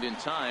around in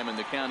time, and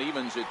the count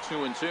evens at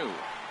 2-2.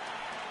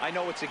 I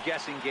know it's a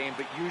guessing game,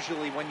 but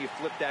usually when you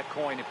flip that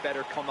coin, it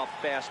better come up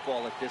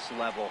fastball at this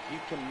level. You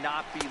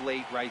cannot be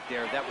late right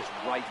there. That was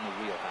right in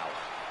the wheelhouse.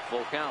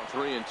 Full count,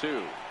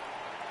 3-2.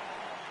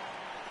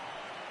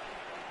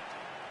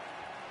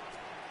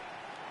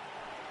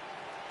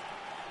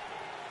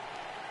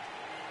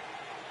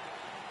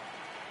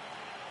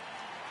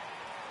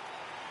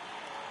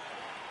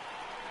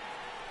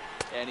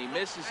 And he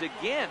misses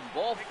again.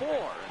 Ball four.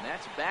 And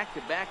that's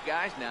back-to-back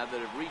guys now that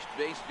have reached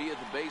base via the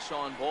base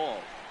on ball.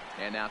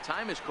 And now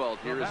time is called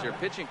here as their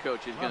pitching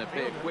coach is going to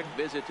pay a quick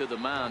visit to the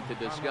mound to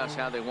discuss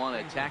how they want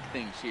to attack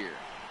things here.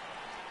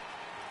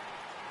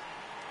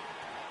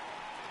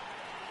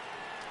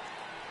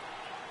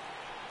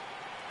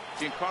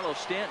 Giancarlo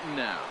Stanton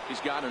now.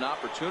 He's got an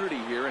opportunity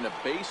here in a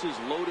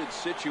bases-loaded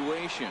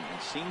situation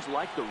and seems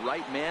like the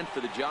right man for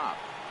the job.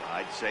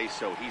 I'd say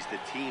so. He's the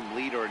team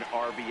leader in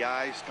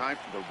RBIs. Time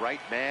for the right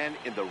man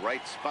in the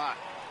right spot.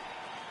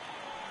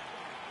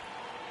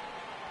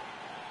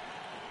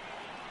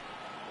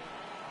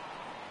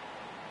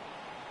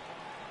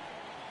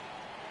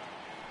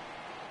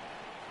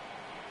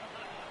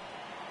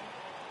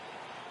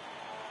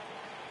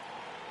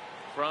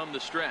 From the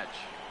stretch.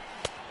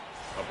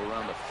 Up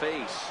around the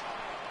face.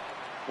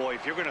 Boy,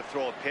 if you're going to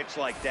throw a pitch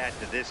like that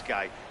to this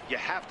guy, you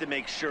have to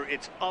make sure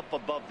it's up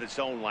above the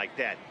zone like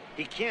that.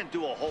 He can't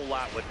do a whole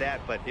lot with that,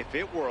 but if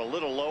it were a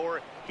little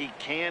lower, he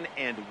can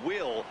and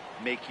will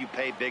make you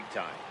pay big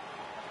time.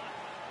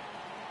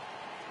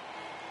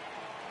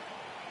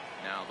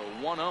 Now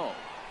the 1-0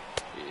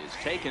 is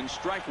taken,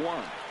 strike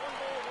one.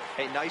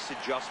 Hey, nice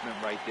adjustment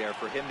right there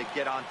for him to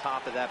get on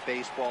top of that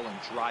baseball and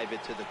drive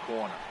it to the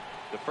corner.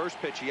 The first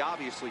pitch he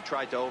obviously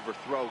tried to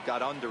overthrow,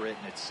 got under it,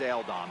 and it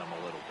sailed on him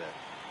a little bit.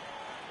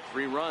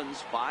 3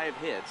 runs, 5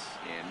 hits,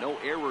 and no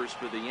errors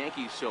for the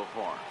Yankees so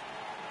far.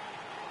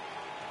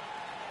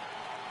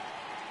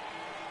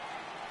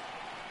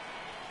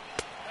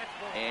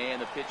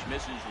 And the pitch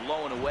misses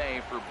low and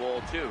away for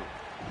ball 2.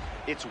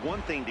 It's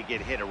one thing to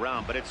get hit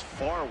around, but it's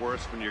far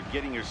worse when you're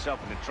getting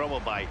yourself into trouble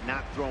by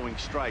not throwing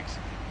strikes.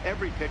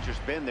 Every pitcher's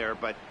been there,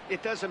 but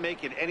it doesn't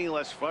make it any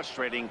less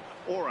frustrating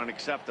or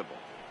unacceptable.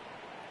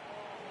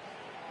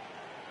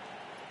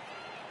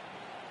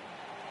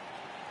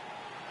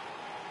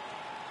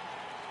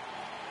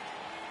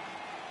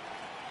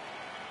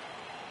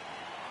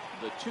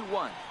 The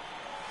 2-1.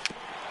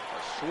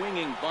 A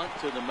swinging bunt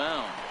to the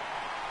mound.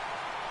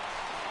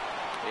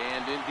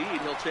 And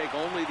indeed, he'll take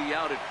only the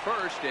out at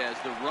first as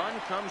the run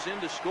comes in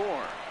to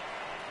score.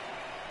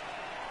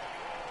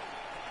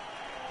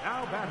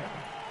 Now batting,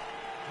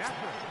 catcher.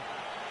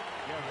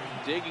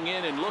 Digging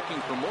in and looking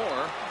for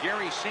more,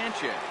 Gary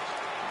Sanchez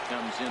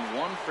comes in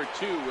 1 for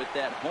 2 with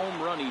that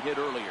home run he hit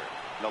earlier.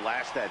 The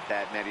last at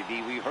bat, Matty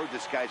D, we heard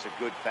this guy's a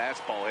good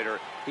fastball hitter.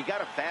 He got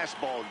a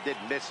fastball and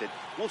didn't miss it.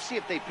 We'll see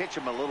if they pitch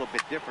him a little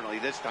bit differently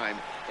this time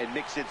and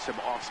mix in some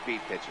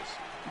off-speed pitches.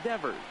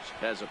 Devers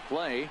has a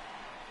play.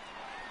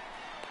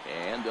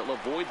 And they'll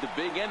avoid the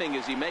big inning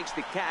as he makes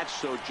the catch,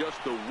 so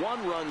just the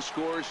 1 run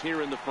scores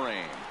here in the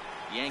frame.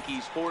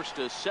 Yankees forced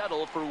to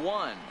settle for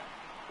 1.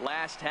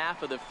 Last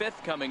half of the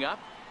 5th coming up.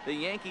 The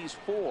Yankees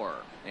 4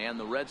 and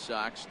the Red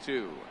Sox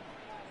 2.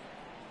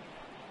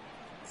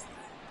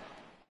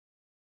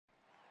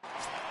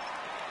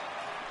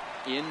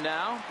 In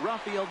now,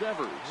 Rafael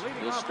Devers.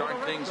 He'll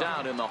start things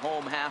out in the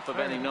home half of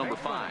inning number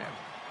 5.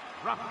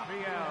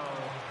 Rafael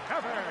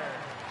Devers.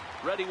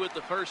 Ready with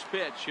the first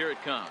pitch. Here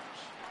it comes.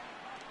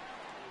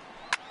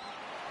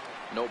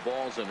 No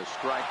balls and a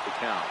strike to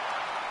count.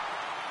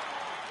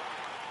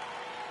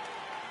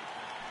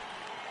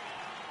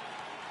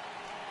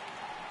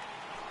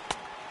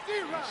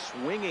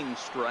 Swinging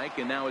strike,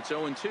 and now it's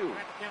 0-2.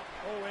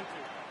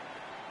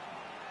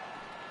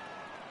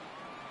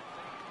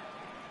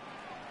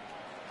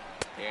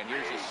 And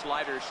here's a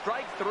slider.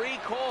 Strike 3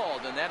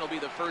 called, and that'll be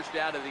the first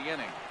out of the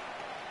inning.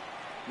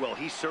 Well,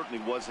 he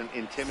certainly wasn't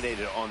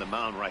intimidated on the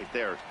mound right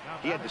there.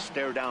 He had to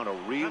stare down a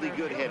really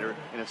good hitter,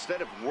 and instead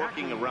of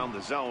working around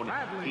the zone,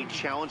 he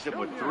challenged him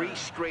with 3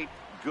 straight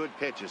good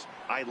pitches.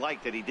 I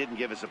like that he didn't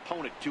give his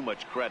opponent too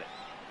much credit.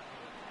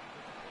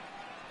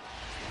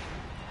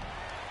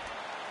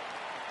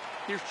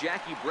 Here's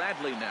Jackie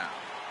Bradley now.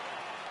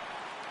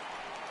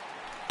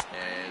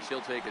 As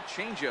he'll take a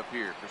changeup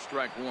here for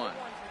strike 1.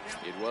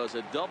 It was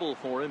a double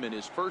for him in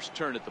his first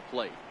turn at the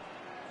plate.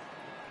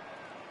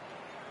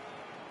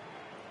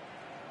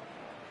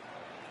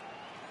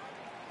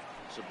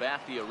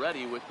 Sabathia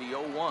ready with the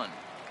 0-1.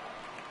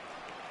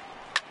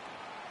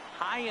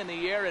 High in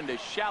the air into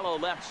shallow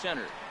left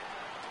center.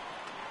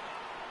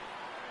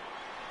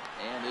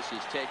 And this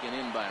is taken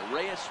in by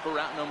Reyes for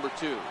out number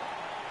 2.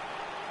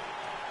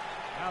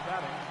 Now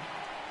batting,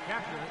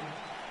 catcher,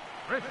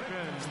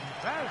 Christian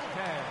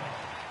Vasquez.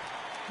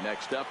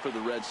 Next up for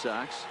the Red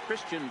Sox,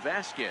 Christian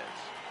Vasquez.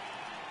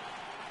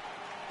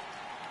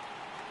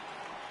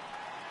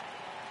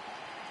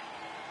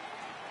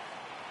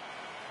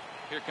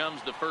 Here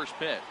comes the first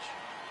pitch.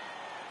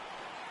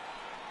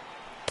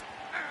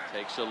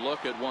 Takes a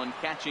look at one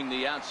catching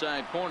the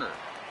outside corner.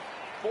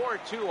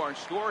 4-2 our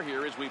score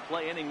here as we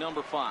play inning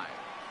number 5.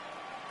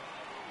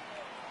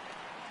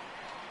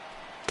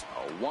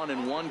 A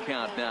 1-1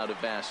 count now to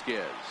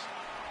Vasquez.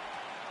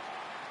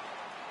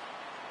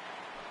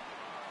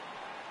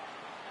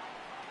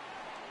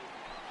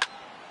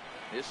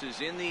 This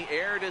is in the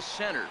air to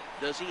center.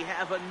 Does he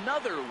have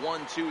another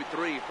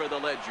 1-2-3 for the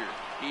ledger?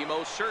 He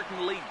most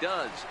certainly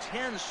does.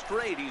 10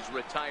 straight he's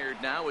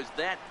retired now as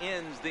that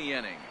ends the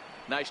inning.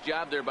 Nice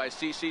job there by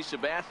CC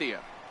Sabathia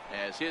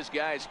as his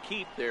guys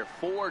keep their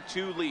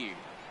 4-2 lead.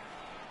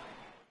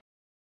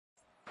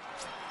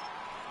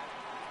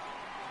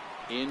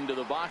 Into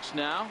the box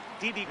now,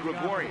 Didi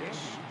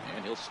Gregorius,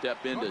 and he'll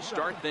step in to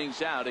start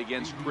things out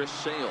against Chris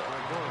Sale.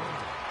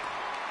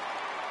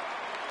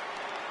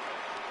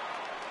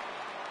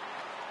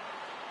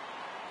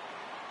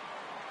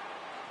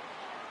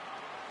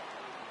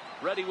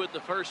 Ready with the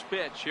first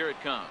pitch. Here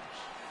it comes.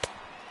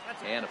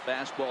 And a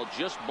fastball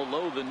just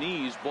below the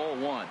knees, ball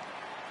 1.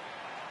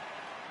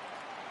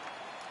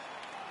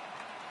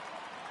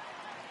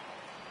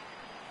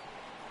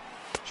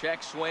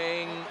 Check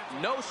swing,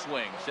 no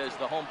swing, says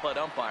the home plate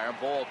umpire,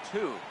 ball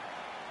 2.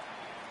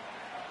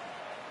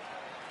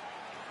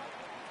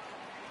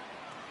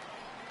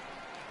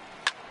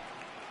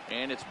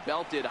 And it's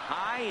belted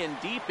high and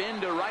deep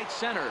into right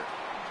center.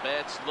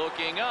 Betts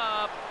looking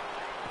up.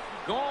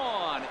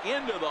 Gone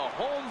into the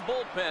home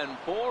bullpen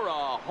for a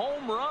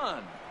home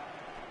run.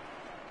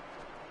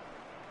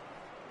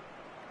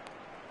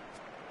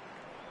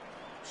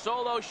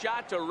 Solo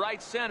shot to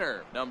right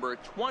center. Number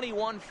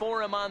 21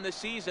 for him on the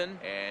season.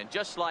 And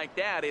just like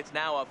that, it's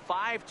now a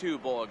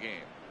 5-2 ball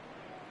game.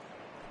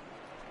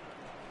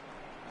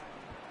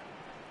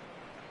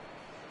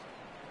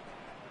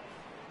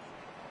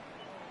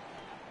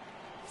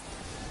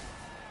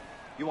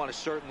 You want to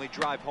certainly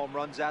drive home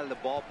runs out of the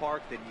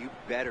ballpark, then you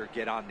better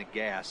get on the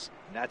gas.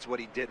 And that's what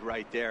he did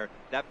right there.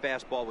 That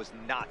fastball was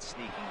not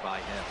sneaking by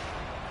him.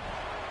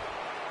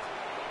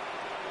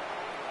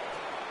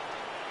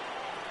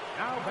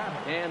 Now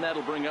batting. And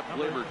that'll bring up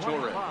Number Gleyber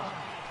Torres. 25.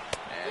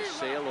 As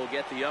Sale will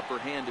get the upper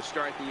hand to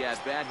start the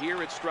at-bat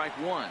here at strike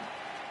one.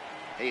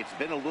 Hey, it's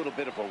been a little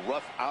bit of a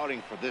rough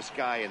outing for this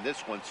guy in this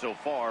one so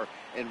far.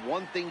 And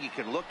one thing you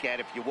can look at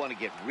if you want to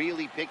get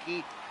really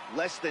picky,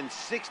 less than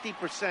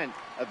 60%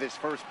 of his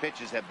first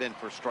pitches have been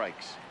for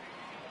strikes.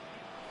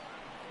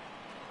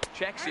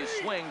 Checks his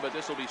swing, but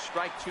this will be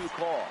strike two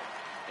call.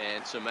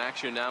 And some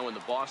action now in the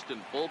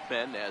Boston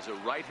bullpen as a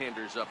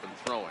right-hander's up and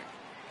throwing.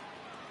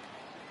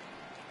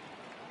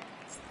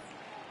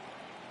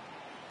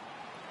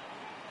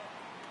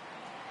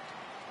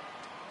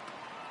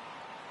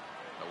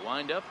 The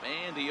windup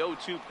and the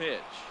 0-2 pitch.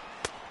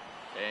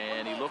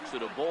 And he looks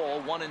at a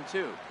ball,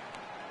 1-2.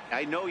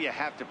 I know you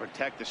have to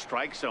protect the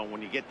strike zone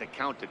when you get the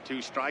count to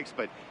 2 strikes,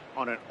 but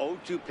on an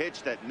 0-2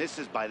 pitch that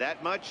misses by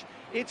that much,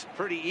 it's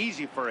pretty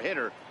easy for a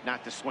hitter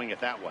not to swing at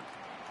that one.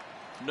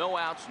 No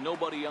outs,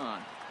 nobody on.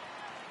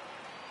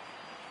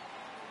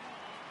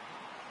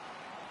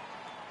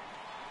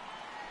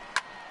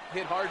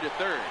 Hit hard to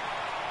third.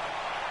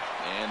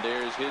 And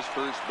there's his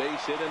first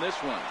base hit in this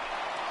one.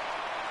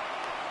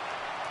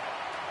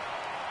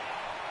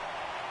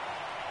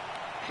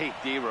 Hey,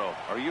 D-Row,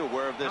 are you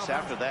aware of this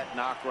after that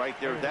knock right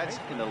there? That's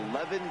an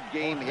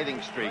 11-game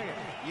hitting streak.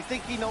 You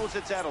think he knows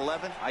it's at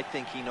 11? I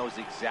think he knows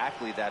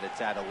exactly that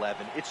it's at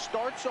 11. It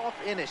starts off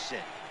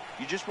innocent.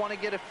 You just want to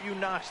get a few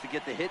knocks to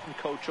get the hitting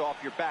coach off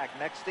your back.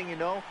 Next thing you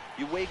know,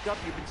 you wake up,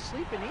 you've been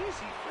sleeping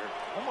easy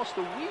for almost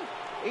a week,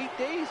 8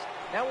 days.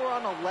 Now we're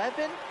on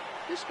 11.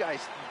 This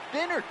guy's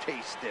dinner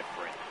tastes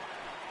different.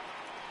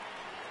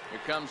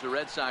 Here comes the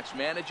Red Sox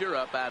manager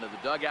up out of the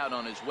dugout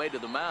on his way to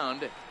the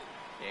mound.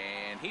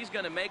 And he's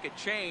going to make a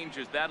change,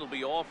 as that'll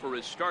be all for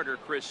his starter,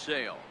 Chris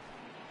Sale.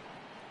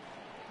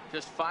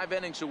 Just 5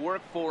 innings of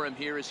work for him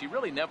here, as he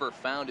really never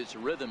found his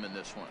rhythm in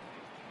this one.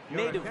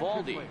 Nate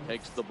Eovaldi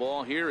takes the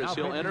ball here as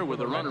he'll enter with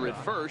a runner at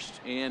first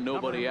and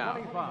nobody out.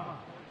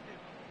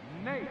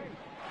 Nate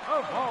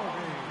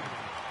Eovaldi.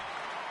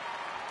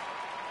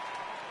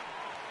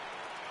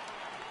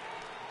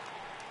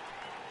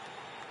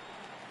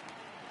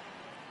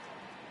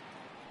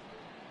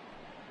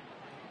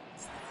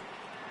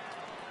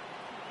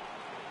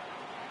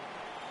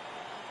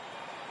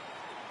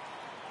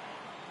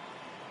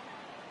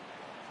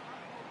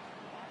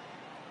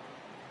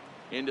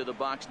 Into the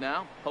box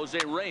now, Jose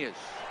Reyes.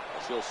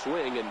 He'll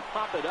swing and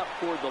pop it up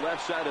toward the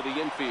left side of the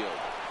infield.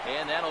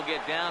 And that'll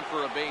get down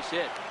for a base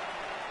hit.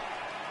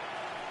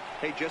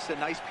 Hey, just a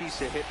nice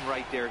piece of hitting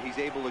right there. He's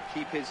able to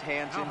keep his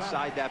hands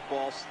inside that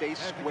ball, stay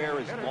square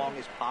as long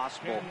as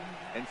possible,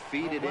 and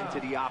feed it into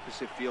the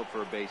opposite field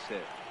for a base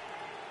hit.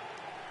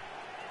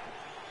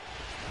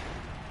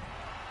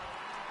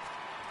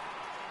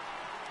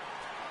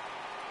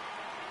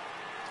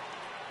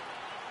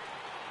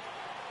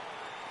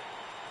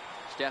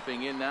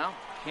 Stepping in now,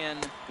 Ken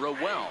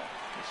Rowell.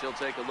 He'll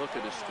take a look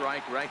at a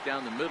strike right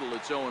down the middle.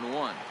 It's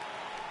 0-1.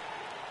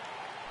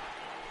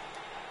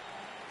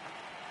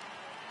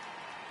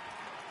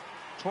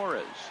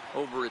 Torres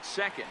over at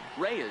second.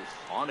 Reyes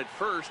on at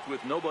first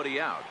with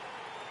nobody out.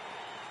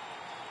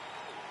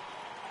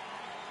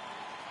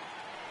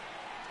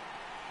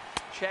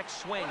 Check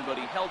swing, but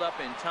he held up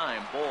in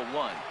time. Ball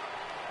 1.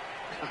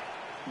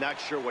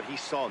 Not sure what he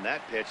saw in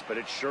that pitch, but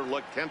it sure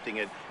looked tempting.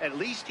 And at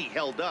least he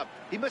held up.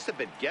 He must have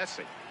been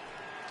guessing.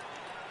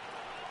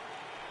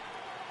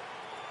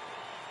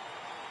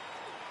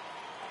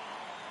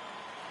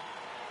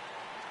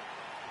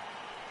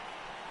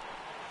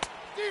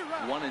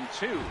 One and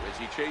two as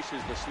he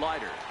chases the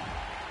slider.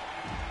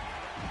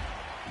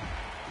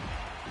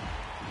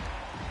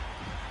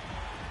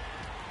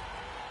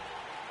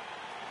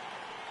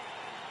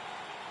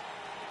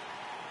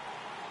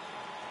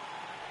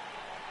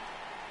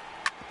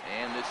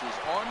 And this is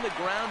on the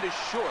ground is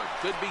short.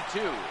 Could be 2.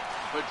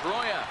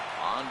 Pedroia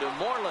on to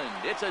Moreland.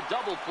 It's a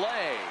double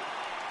play.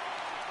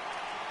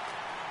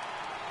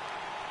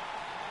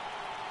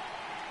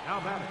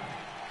 Now batting,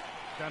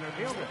 center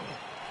fielder,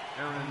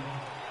 Aaron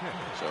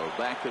Hicks. So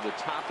back to the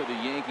top of the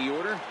Yankee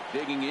order.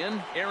 Digging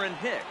in, Aaron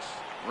Hicks.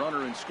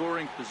 Runner in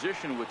scoring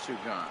position with 2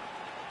 gone.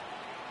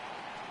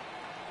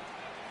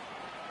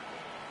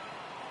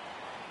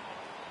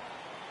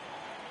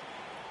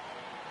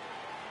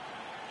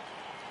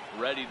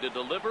 Ready to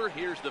deliver.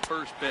 Here's the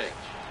first pitch.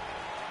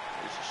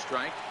 Here's a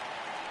strike.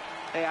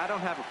 Hey, I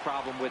don't have a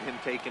problem with him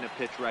taking a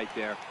pitch right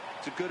there.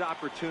 It's a good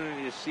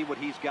opportunity to see what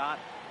he's got.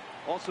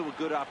 Also a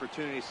good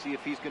opportunity to see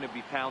if he's going to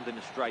be pounding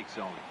the strike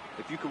zone.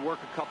 If you could work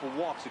a couple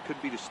walks, it could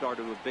be the start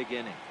of a big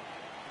inning.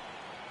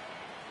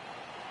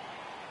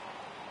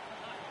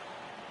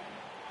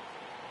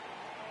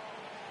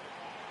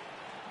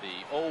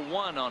 The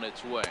 0-1 on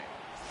its way.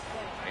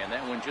 And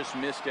that one just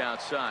missed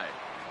outside.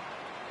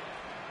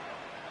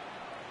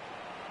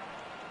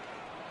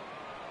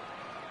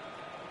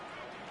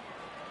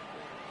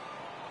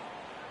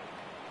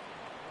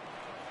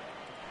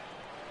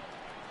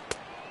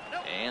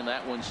 And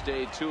that one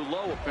stayed too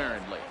low,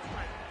 apparently.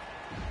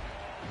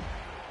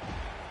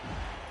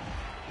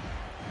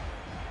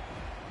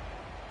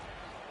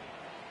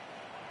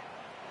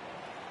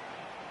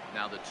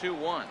 Now the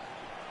 2-1.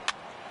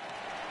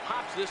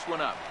 Pops this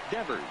one up.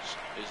 Devers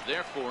is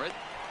there for it,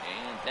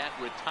 and that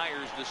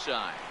retires the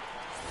side.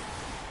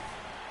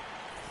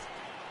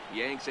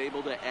 Yanks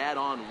able to add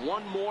on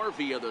one more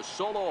via the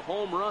solo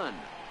home run.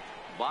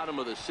 Bottom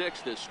of the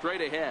 6th is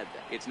straight ahead.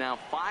 It's now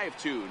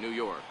 5-2 New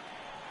York.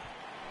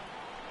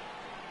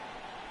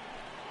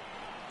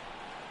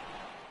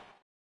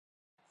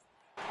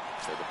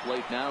 To the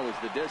plate now is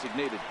the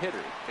designated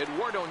hitter,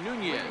 Eduardo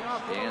Nunez.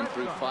 And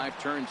through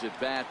 5 turns at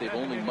bat, they've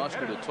only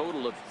mustered a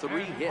total of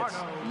 3 hits.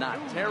 Not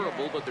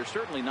terrible, but they're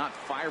certainly not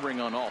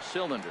firing on all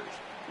cylinders.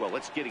 Well,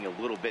 it's getting a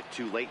little bit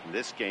too late in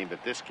this game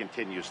if this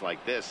continues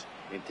like this.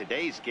 In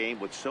today's game,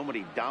 with so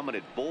many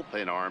dominant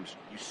bullpen arms,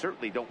 you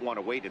certainly don't want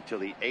to wait until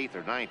the 8th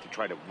or 9th to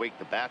try to wake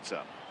the bats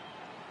up.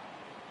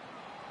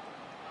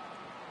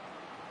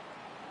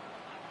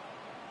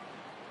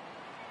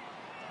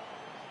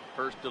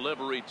 First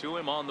delivery to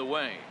him on the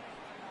way.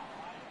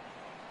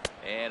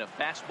 And a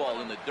fastball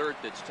in the dirt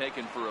that's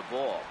taken for a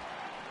ball.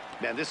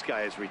 Man, this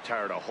guy has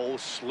retired a whole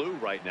slew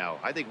right now.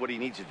 I think what he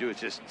needs to do is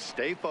just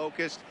stay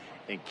focused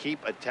and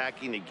keep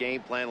attacking the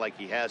game plan like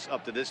he has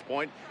up to this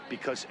point,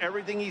 because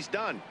everything he's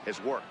done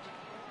has worked.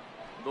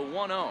 The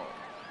 1-0.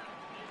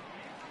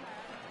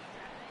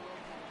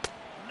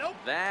 Nope.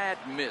 That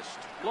missed.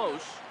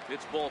 Close.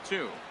 It's ball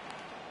 2.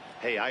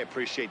 Hey, I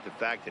appreciate the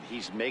fact that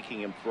he's making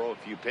him throw a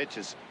few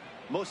pitches.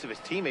 Most of his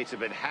teammates have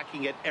been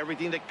hacking at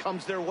everything that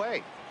comes their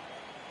way.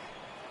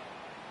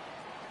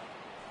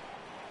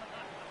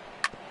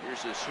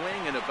 Here's a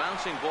swing, and a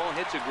bouncing ball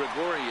hits a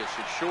Gregorius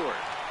at short.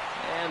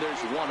 And there's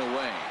one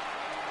away.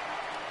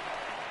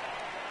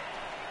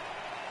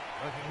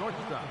 The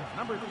shortstop,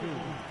 number 2,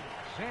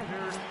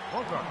 Xander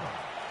Bogaerts.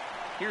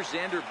 Here's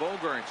Xander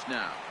Bogaerts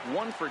now.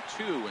 1 for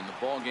 2 in the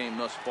ball game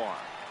thus far.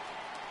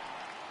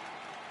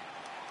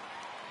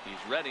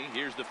 He's ready.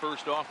 Here's the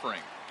first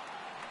offering.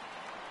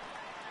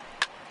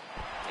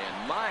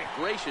 And my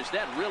gracious,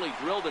 that really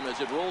drilled him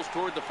as it rolls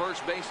toward the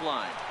first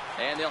baseline.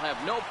 And they'll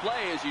have no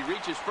play as he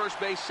reaches first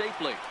base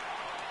safely.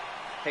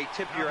 Hey,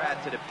 tip your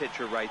hat to the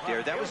pitcher right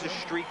there. That was a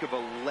streak of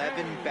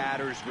 11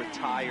 batters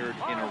retired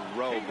in a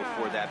row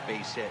before that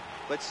base hit.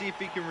 Let's see if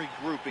he can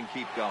regroup and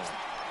keep going.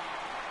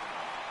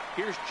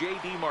 Here's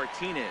J.D.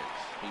 Martinez.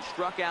 He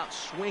struck out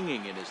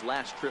swinging in his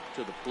last trip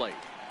to the plate.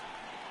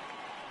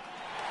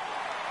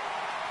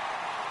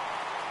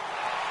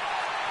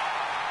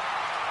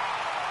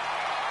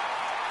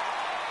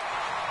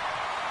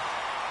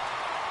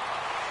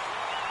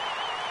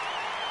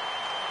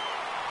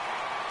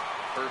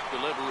 First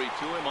delivery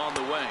to him on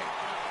the way.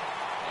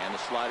 And the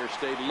slider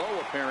stayed low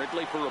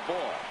apparently for a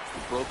ball. He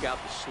broke out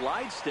the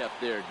slide step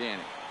there,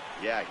 Danny.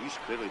 Yeah, he's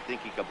clearly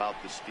thinking about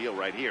the steal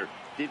right here.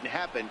 Didn't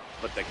happen,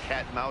 but the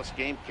cat-mouse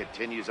game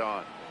continues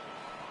on.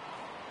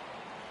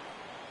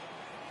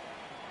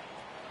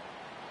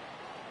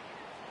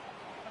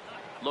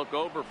 Look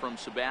over from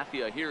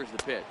Sabathia. Here's the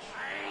pitch.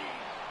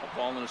 A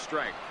ball and a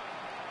strike.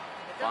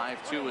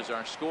 5-2 is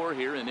our score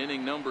here in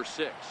inning number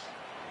 6.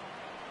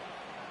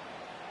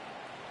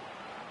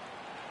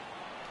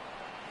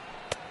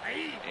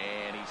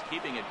 And he's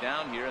keeping it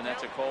down here, and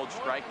that's a called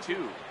strike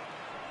 2.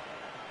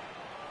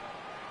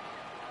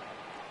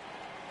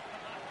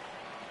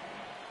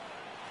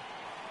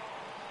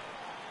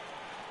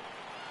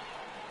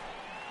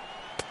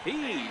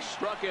 He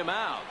struck him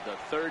out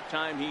the 3rd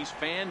time he's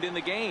fanned in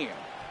the game.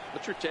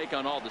 What's your take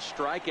on all the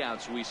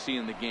strikeouts we see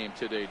in the game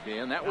today,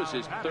 Dan? That was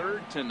his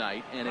 3rd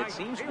tonight, and it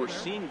seems we're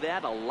seeing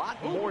that a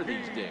lot more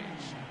these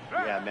days.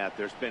 Yeah, Matt,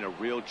 there's been a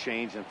real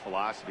change in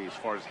philosophy as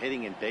far as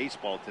hitting in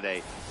baseball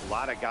today. A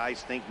lot of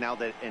guys think now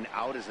that an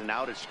out is an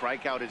out, a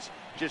strikeout is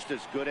just as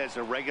good as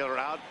a regular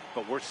out,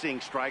 but we're seeing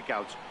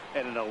strikeouts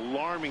at an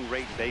alarming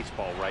rate in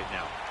baseball right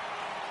now.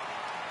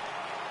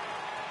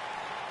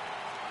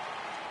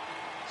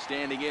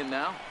 Standing in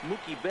now,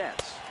 Mookie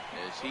Betts,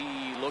 as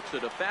he looks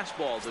at a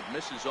fastball that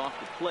misses off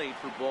the plate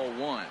for ball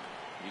 1.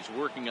 He's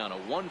working on a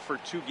 1 for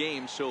 2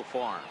 game so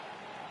far.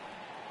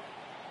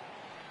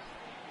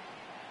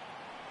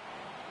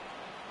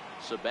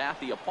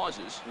 Sabathia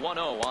pauses.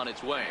 1-0 on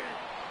its way.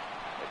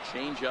 A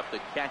changeup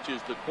that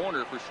catches the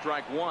corner for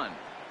strike 1.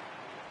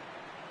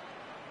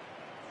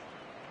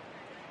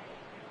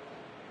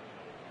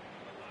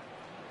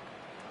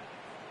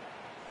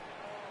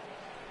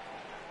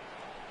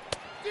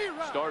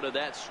 Started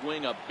that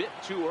swing a bit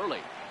too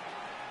early.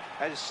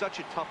 That is such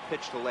a tough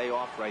pitch to lay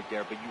off right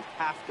there, but you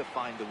have to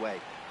find a way.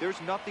 There's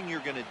nothing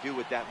you're going to do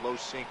with that low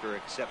sinker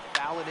except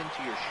foul it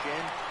into your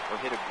shin or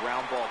hit a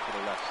ground ball to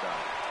the left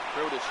side.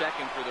 Throw to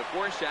second for the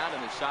force out,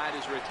 and the side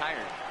is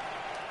retired.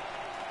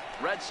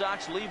 Red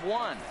Sox lead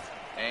 1,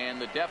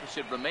 and the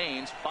deficit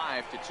remains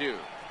 5-2.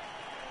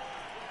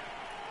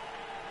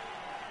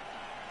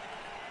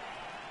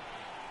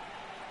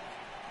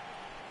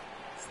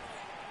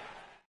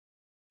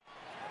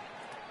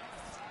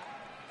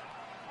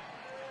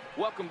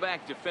 Welcome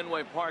back to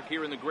Fenway Park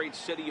here in the great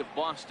city of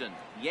Boston.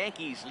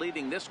 Yankees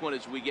leading this one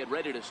as we get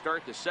ready to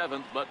start the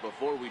 7th, but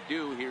before we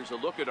do, here's a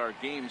look at our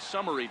game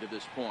summary to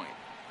this point.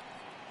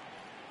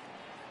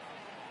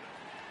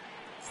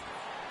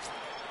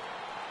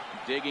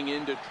 Digging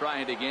in to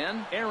try it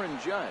again, Aaron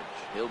Judge.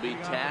 He'll be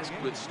tasked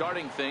with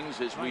starting things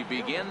as we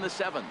begin the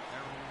 7th.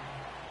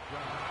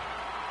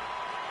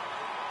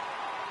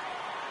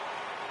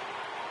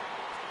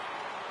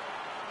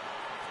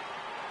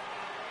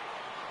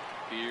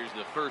 Here's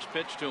the first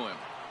pitch to him.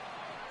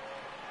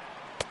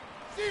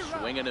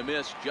 Swing and a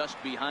miss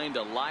just behind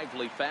a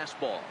lively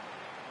fastball.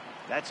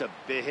 That's a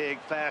big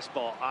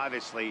fastball,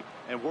 obviously,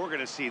 and we're going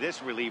to see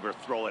this reliever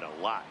throw it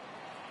a lot.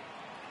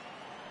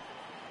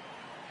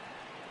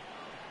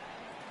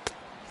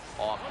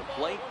 Off the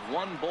plate,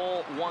 1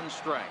 ball, 1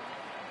 strike.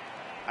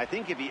 I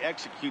think if he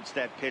executes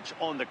that pitch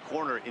on the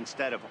corner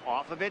instead of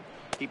off of it,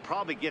 he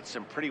probably gets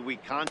some pretty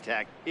weak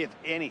contact, if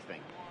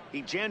anything.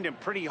 He jammed him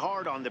pretty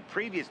hard on the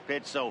previous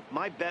pitch, so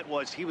my bet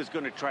was he was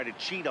going to try to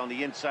cheat on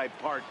the inside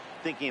part,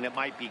 thinking it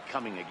might be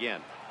coming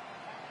again.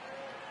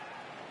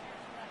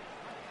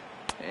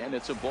 And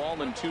it's a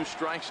ball and 2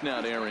 strikes now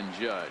to Aaron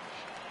Judge.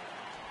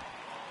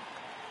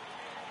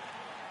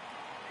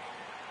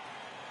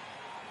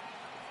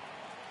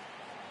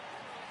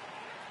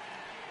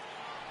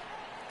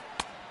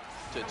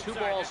 To 2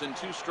 balls and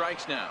 2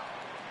 strikes now.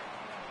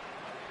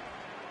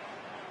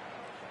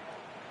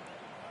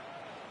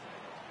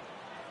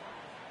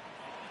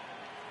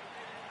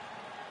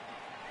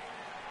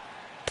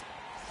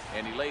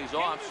 And he lays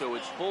off, so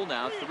it's full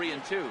now,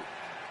 3-2.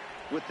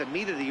 With the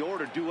meat of the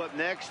order due up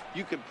next,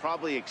 you could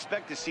probably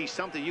expect to see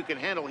something you can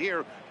handle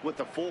here with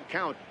the full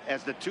count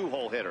as the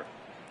 2-hole hitter.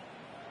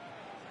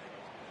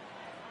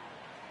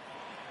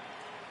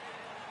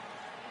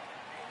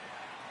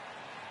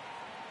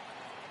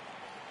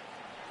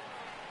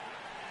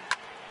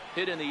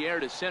 Hit in the air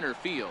to center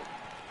field.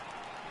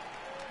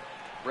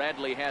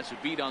 Bradley has a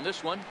beat on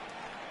this one.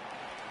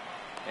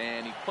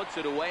 And he puts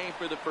it away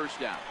for the first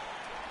down.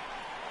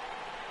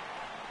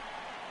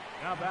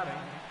 Now batting,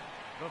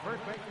 the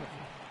first baseman,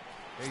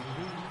 Jesus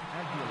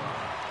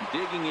Aguilar.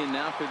 Digging in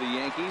now for the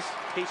Yankees,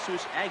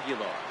 Jesus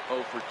Aguilar.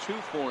 0 for 2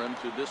 for him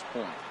to this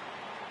point.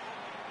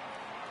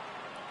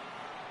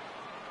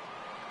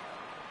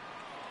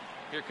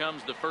 Here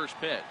comes the first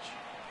pitch.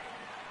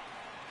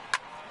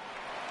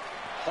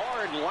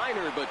 Hard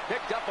liner, but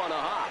picked up on a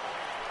hop.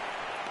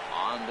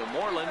 On to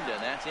Moreland,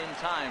 and that's in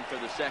time for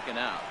the second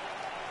out.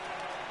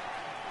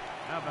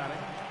 Now batting,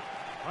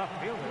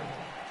 left fielder,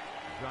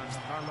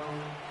 Giancarlo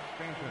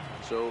Stanton.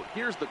 So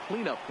here's the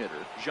cleanup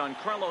hitter,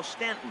 Giancarlo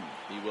Stanton.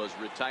 He was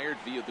retired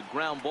via the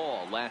ground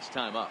ball last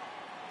time up.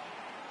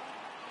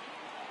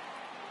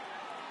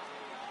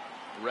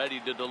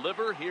 Ready to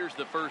deliver. Here's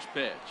the first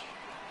pitch.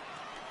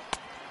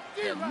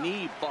 A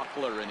knee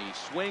buckler, and he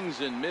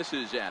swings and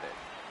misses at it.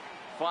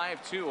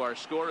 5-2 our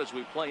score as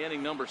we play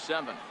inning number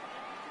 7.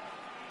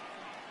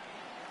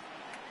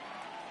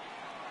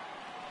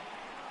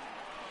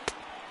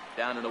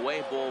 Down and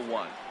away, ball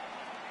 1.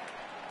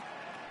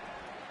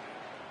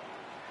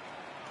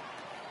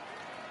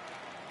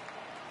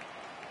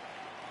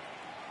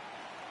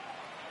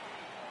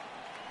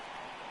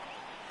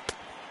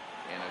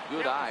 And a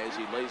good eye as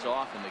he lays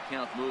off, and the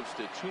count moves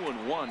to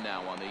 2-1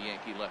 now on the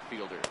Yankee left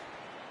fielder.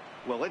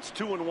 Well, it's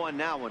 2-1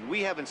 now, and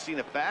we haven't seen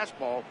a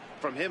fastball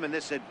from him in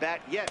this at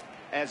bat yet.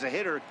 As a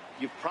hitter,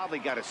 you've probably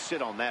got to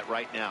sit on that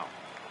right now.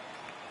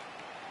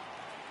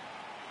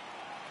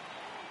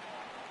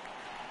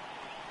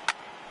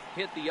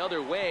 Hit the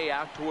other way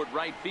out toward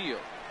right field.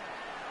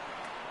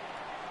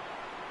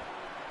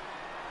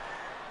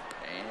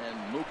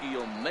 And Mookie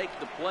will make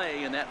the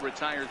play, and that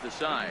retires the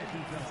side.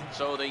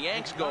 So the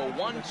Yanks go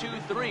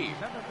 1-2-3.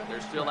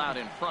 They're still out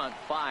in front,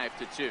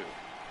 5-2.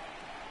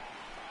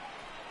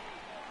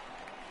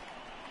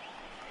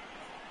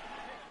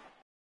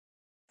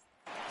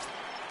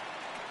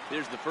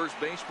 Here's the first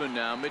baseman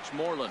now, Mitch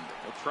Moreland.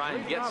 He'll try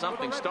and get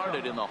something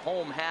started in the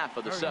home half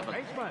of the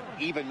 7th.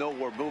 Even though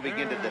we're moving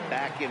into the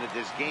back end of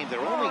this game, they're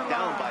only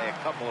down by a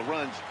couple of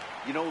runs.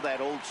 You know that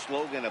old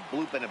slogan, a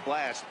bloop and a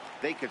blast?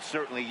 They could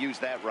certainly use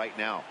that right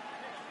now.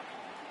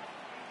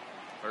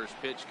 First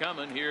pitch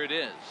coming. Here it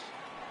is.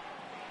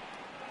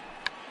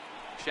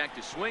 Check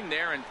to swing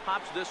there and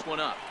pops this one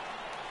up.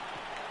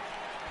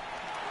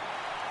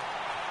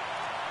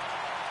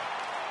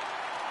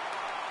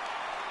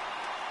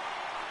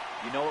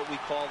 You know what we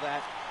call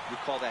that? We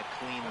call that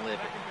clean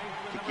living.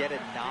 To get a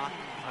knock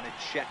on a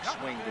check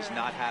swing does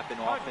not happen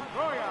often.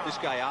 This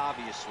guy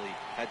obviously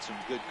had some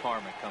good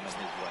karma coming his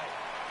way.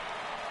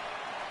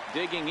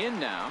 Digging in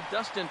now,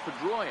 Dustin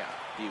Pedroia.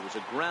 He was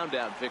a ground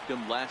out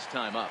victim last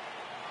time up.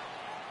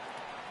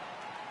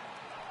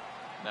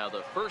 Now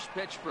the first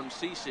pitch from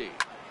CC.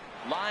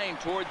 Line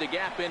toward the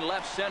gap in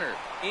left center.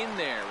 In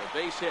there, a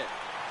base hit.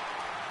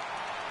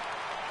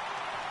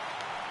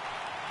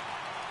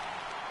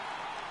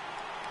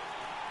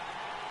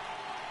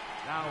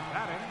 Now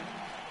batting,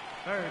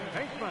 third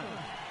baseman,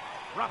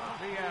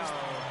 Rafael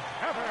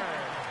Devers.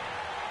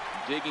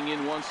 Digging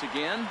in once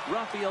again,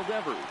 Rafael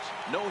Devers.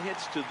 No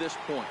hits to this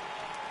point.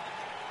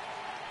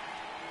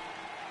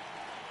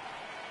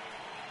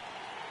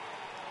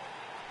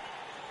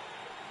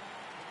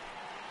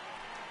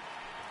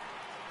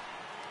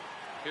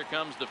 Here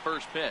comes the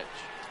first pitch.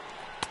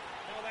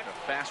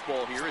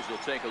 Fastball here as he'll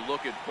take a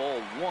look at ball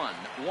 1,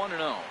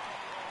 1-0.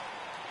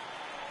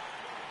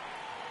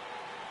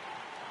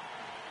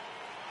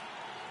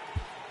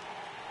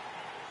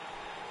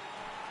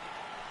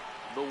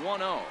 The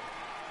 1-0.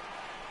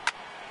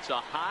 It's a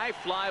high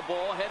fly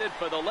ball headed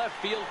for the left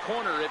field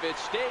corner. If it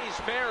stays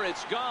fair,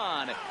 it's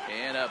gone.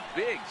 And a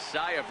big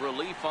sigh of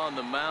relief on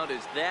the mound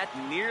as that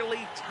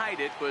nearly tied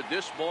it, but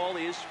this ball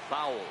is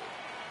foul.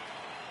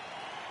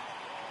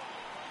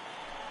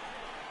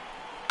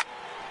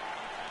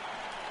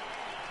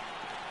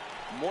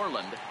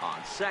 Moreland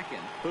on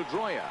second.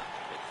 Pedroia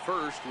at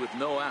first with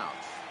no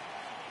outs.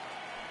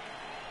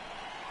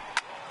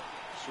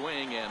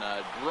 Swing and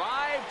a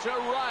drive to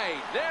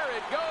right. There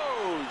it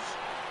goes.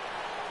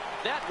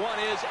 That one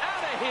is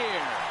out of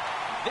here.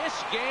 This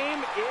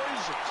game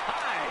is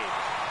tied.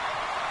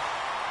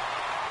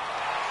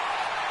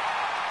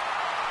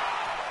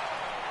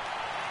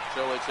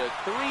 So it's a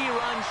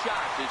 3-run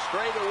shot to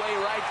straightaway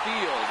right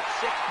field.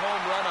 6th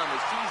home run on the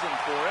season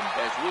for him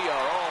as we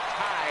are all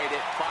tied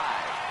at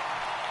 5.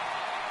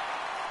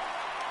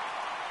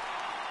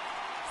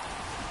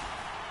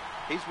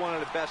 He's one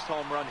of the best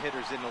home run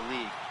hitters in the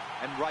league,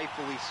 and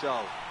rightfully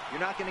so. You're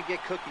not going to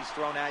get cookies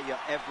thrown at you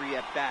every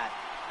at-bat.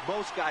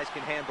 Most guys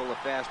can handle a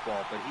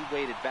fastball, but he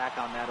waited back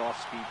on that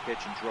off-speed pitch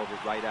and drove it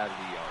right out of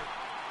the yard.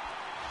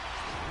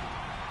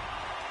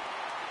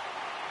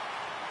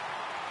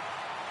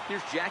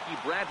 Here's Jackie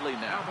Bradley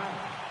now.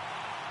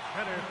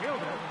 Center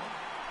fielder,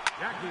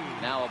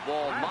 Jackie. Now a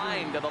ball Bradley.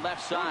 lined to the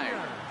left side,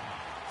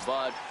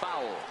 but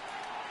foul.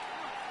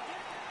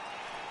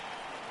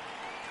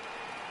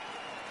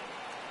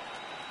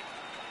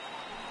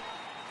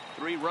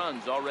 Three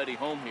runs already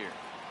home here.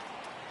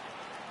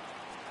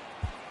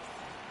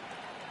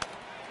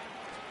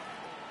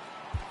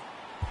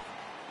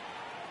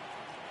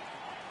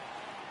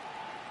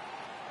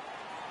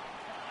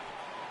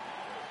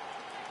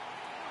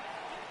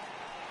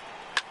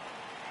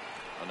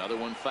 Another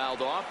one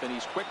fouled off, and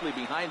he's quickly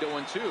behind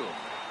 0-2.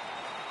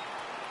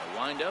 A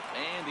windup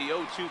and the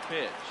 0-2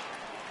 pitch.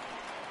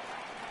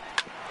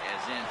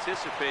 As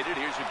anticipated,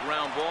 here's a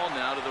ground ball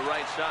now to the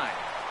right side.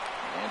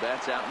 And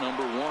that's out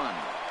number 1.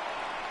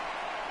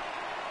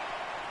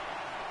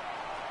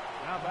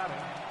 Now batting,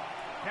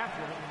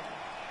 catcher,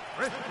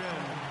 Christian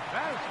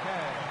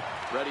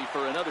Vasquez. Ready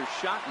for another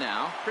shot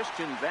now,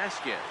 Christian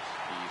Vasquez.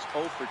 He's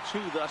 0 for 2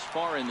 thus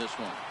far in this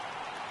one.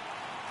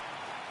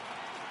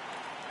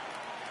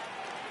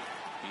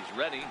 He's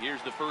ready.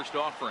 Here's the first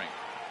offering.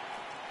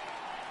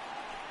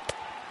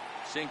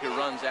 Sinker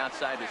runs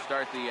outside to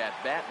start the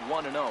at-bat.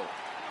 1-0.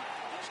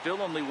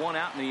 Still only 1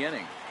 out in the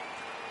inning.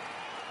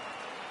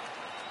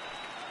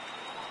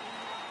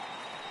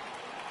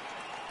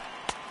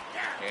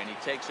 And he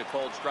takes a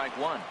cold strike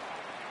 1.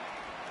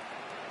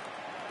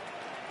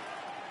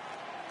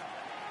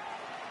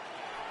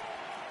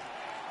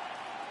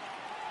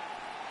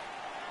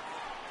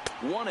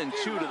 One and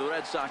 2 to the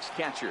Red Sox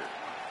catcher.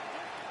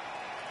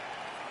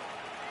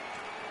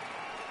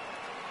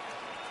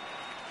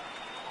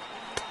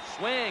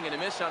 Swing and a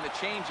miss on the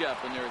changeup,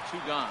 and there are 2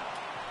 gone.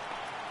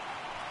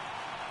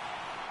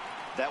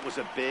 That was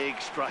a big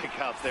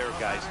strikeout there,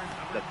 guys.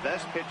 The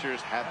best pitchers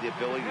have the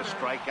ability to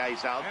strike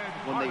guys out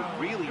when they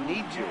really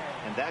need to,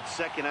 and that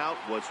second out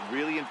was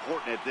really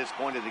important at this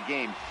point of the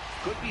game.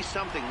 Could be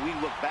something we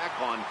look back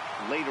on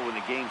later when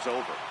the game's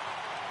over.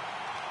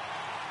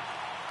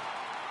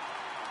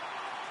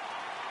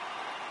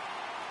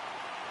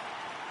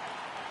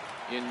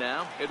 In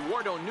now,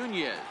 Eduardo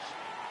Nunez.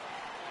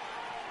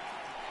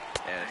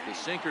 As the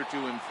sinker to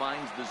him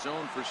finds the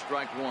zone for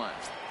strike 1.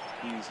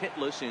 He's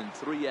hitless in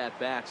 3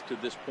 at-bats to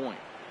this point.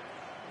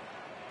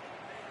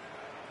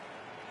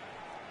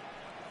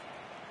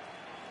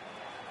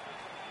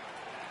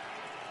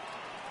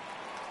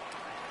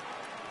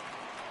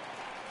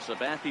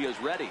 Sabathia's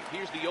ready.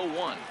 Here's the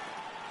 0-1.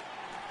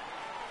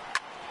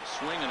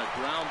 Swing and a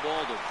ground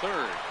ball to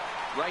third.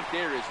 Right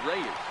there is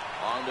Reyes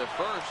on to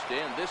first,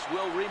 and this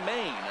will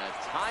remain a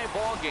tie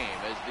ball game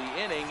as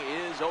the inning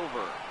is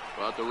over.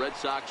 But the Red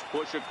Sox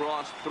push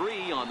across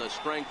 3 on the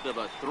strength of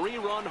a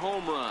 3-run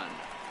home run.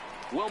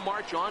 We'll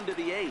march on to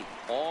the 8th,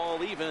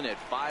 all even at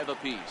 5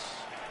 apiece.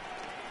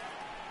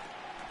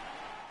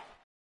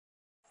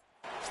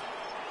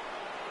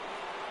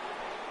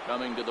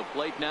 Coming to the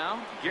plate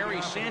now,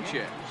 Gary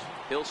Sanchez.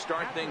 He'll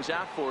start things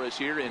out for us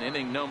here in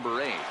inning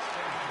number 8.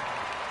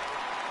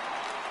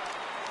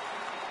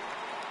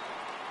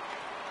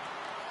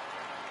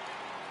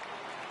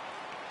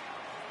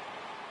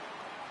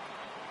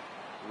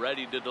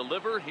 Ready to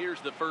deliver.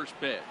 Here's the first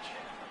pitch.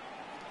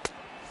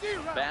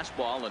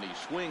 Fastball, and he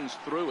swings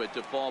through it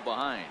to fall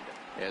behind.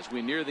 As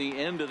we near the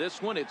end of this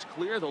one, it's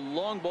clear the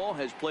long ball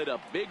has played a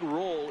big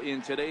role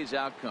in today's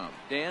outcome.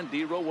 Dan,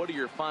 D-Row, what are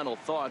your final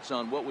thoughts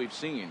on what we've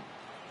seen?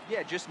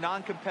 Yeah, just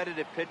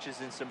non-competitive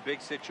pitches in some big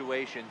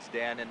situations,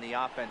 Dan, and the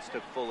offense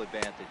took full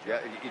advantage.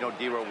 Yeah, you know,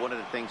 D-Row, one of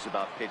the things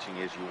about pitching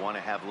is you want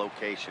to have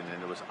location,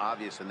 and it was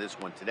obvious in this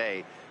one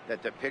today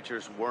that the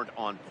pitchers weren't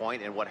on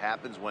point, and what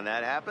happens when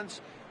that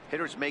happens?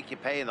 Hitters make you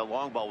pay, and the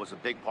long ball was a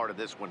big part of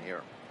this one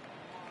here.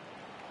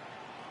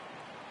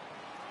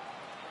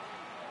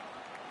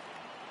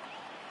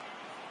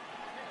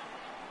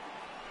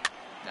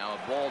 Now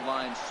a ball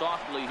line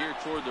softly here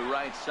toward the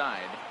right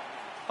side.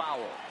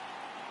 Foul.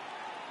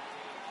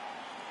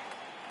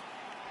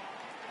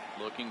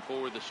 Looking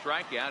for the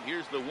strikeout.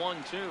 Here's the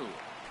 1-2.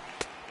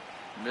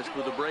 Missed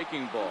with a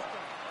breaking ball.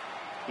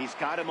 He's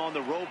got him on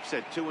the ropes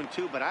at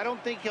 2-2, but I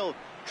don't think he'll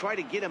try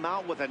to get him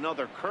out with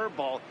another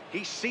curveball.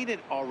 He's seen it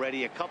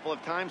already a couple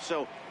of times,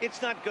 so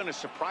it's not going to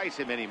surprise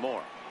him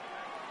anymore.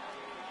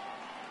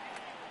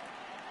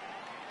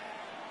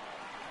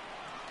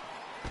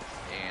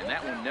 And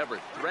that one never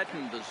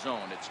threatened the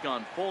zone. It's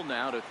gone full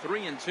now to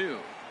 3-2.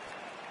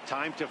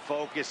 Time to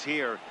focus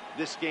here.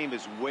 This game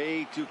is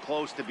way too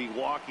close to be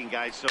walking,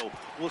 guys, so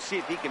we'll see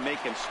if he can make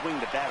him swing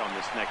the bat on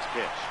this next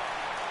pitch.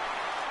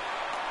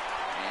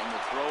 And the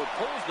throw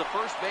pulls the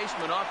first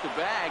baseman off the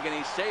bag, and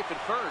he's safe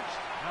at first.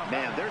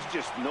 Man, there's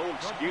just no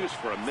excuse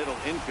for a middle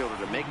infielder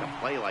to make a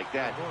play like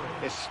that,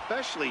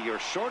 especially your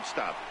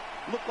shortstop.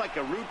 Looked like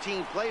a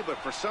routine play, but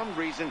for some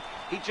reason,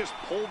 he just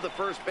pulled the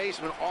first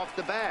baseman off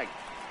the bag.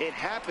 It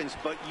happens,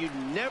 but you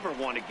never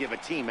want to give a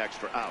team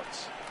extra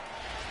outs.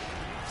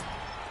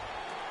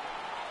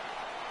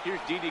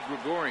 Here's Didi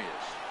Gregorius.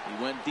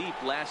 He went deep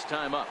last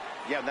time up.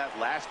 Yeah, that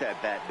last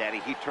at-bat, Daddy,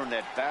 he turned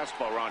that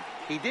fastball around.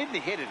 He didn't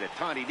hit it a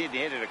ton. He didn't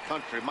hit it a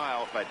country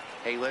mile, but,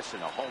 hey,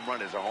 listen, a home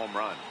run is a home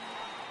run.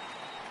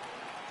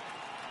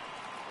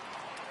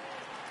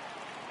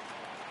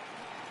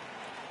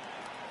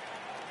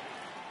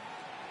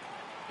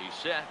 He's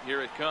set.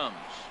 Here it comes.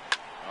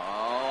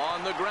 Oh,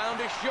 on the ground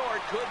to short.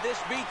 Could this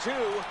be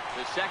two?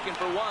 The second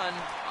for one.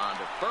 On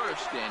to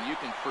first, and you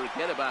can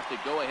forget about the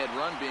go-ahead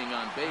run being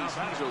on base.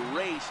 He's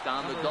erased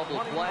on the double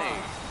play.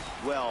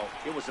 Well,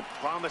 it was a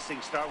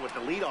promising start with the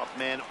leadoff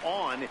man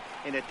on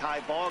in a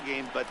tie ball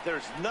game, but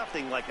there's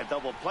nothing like a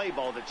double play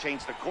ball to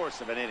change the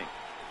course of an inning.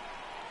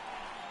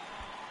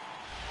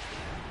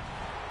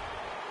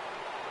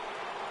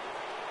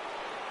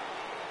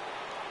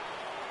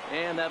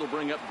 And that'll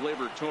bring up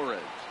Gleyber Torres.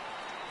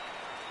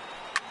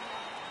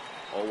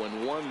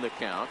 0-1 the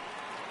count.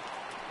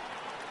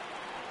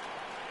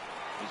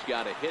 He's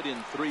got a hit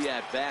in 3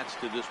 at-bats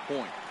to this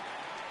point.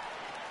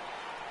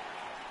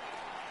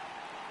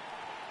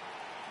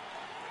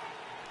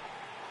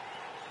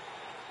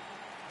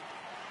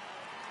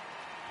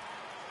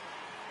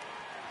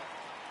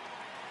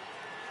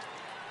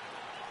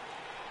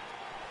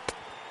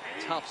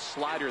 Tough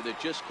slider that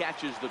just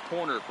catches the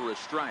corner for a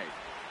strike.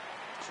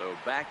 So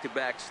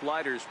back-to-back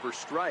sliders for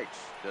strikes.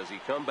 Does he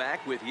come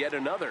back with yet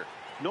another?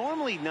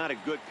 Normally not a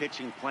good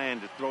pitching plan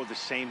to throw the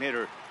same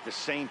hitter the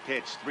same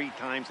pitch 3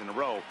 times in a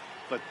row,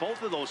 but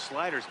both of those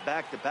sliders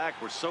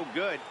back-to-back were so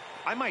good,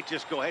 I might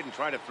just go ahead and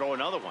try to throw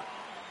another one.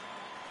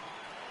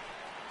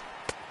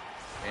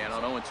 And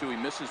on 0-2, he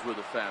misses with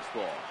a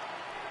fastball.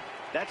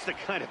 That's the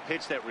kind of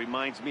pitch that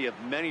reminds me of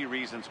many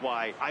reasons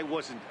why I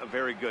wasn't a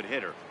very good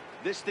hitter.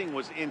 This thing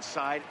was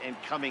inside and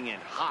coming in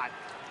hot,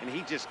 and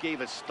he just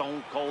gave a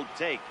stone-cold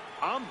take.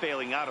 I'm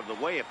bailing out of the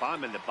way if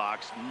I'm in the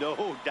box,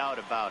 no doubt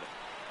about it.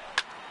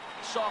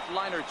 Soft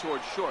liner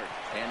towards short,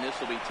 and this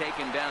will be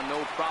taken down no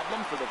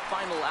problem for the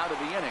final out of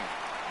the inning.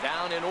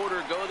 Down in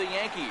order go the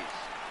Yankees.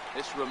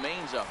 This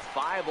remains a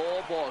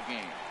 5-all ball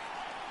game.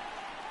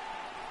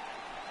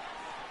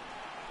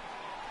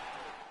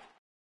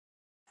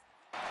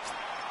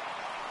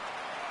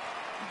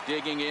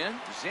 Digging in,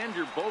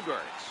 Xander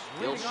Bogaerts.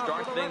 He'll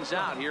start things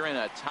out here in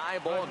a tie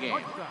ball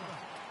game.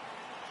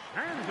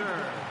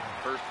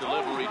 First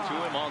delivery to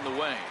him on the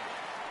way.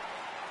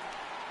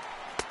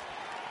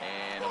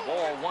 And a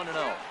ball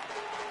 1-0.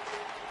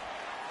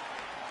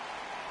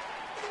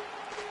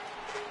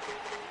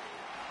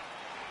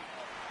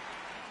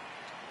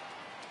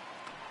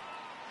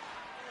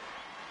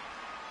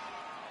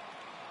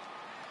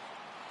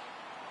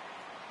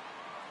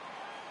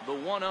 The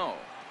 1-0.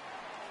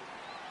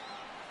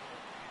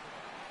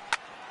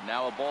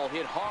 Now a ball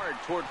hit hard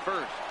toward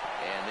first.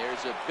 And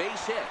there's a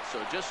base hit.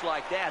 So just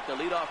like that, the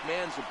leadoff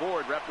man's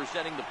aboard,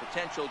 representing the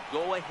potential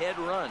go-ahead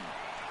run.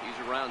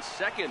 He's around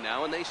second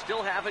now, and they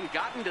still haven't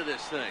gotten to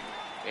this thing.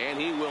 And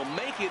he will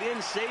make it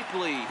in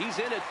safely. He's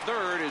in at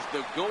third as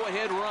the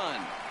go-ahead run.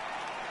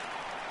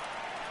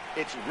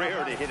 It's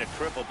rare to hit a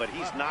triple, but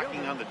he's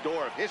knocking on the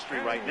door of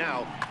history right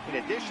now. In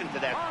addition to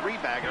that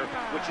 3-bagger,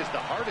 which is the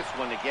hardest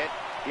one to get,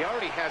 he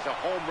already has a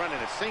home run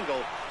and a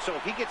single. So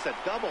if he gets a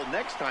double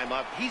next time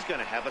up, he's going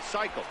to have a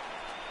cycle.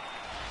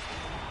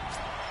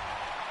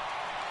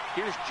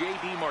 Here's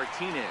J.D.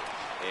 Martinez.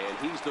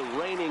 And he's the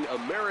reigning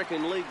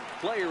American League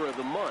Player of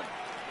the Month.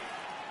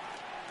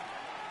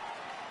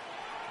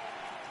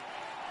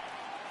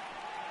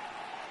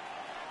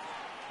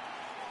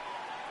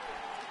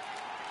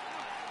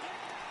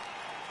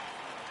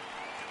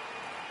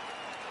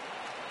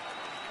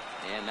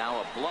 And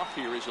now a bluff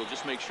here as he'll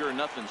just make sure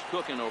nothing's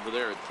cooking over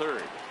there at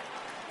third.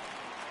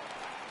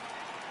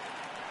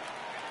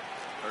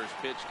 First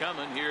pitch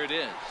coming. Here it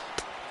is.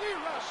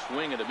 A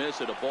swing and a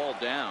miss at a ball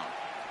down.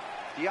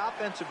 The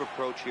offensive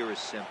approach here is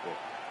simple.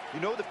 You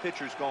know the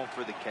pitcher's going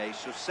for the K,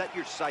 so set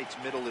your sights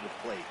middle of the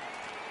plate.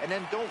 And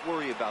then don't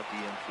worry about the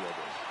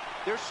infielders.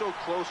 They're so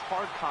close,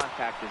 hard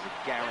contact is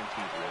a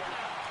guaranteed ribby.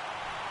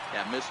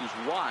 That misses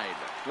wide.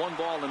 1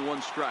 ball and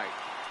 1 strike.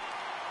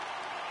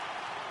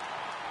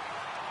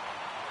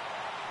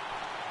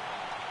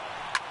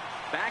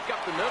 Back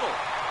up the middle.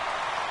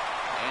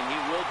 And he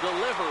will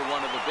deliver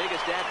one of the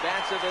biggest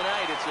at-bats of the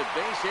night. It's a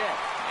base hit.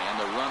 And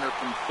the runner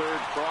from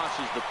third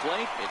crosses the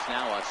plate. It's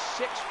now a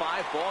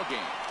 6-5 ball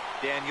game.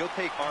 Dan, you'll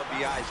take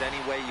RBIs any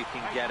way you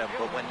can get them,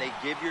 but when they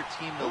give your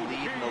team the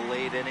lead in the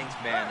late innings,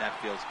 man, that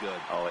feels good.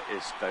 Oh, it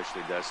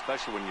especially does,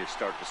 especially when you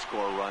start to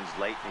score runs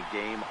late in the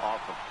game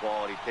off of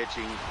quality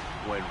pitching.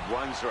 When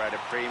runs are at a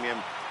premium,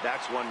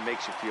 that's one that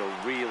makes you feel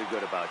really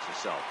good about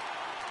yourself.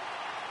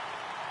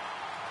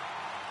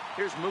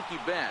 Here's Mookie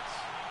Betts.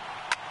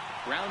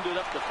 Grounded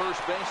up the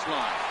first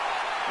baseline.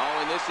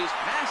 Oh, and this is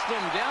past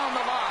him down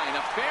the line.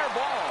 A fair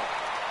ball.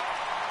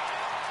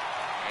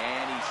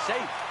 And he's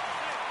safe.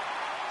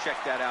 Check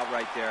that out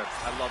right there.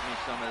 I love me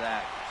some of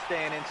that.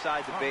 Staying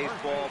inside the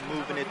baseball,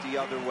 moving it the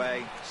other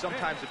way.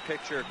 Sometimes a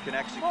pitcher can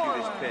execute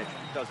his pitch.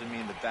 Doesn't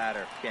mean the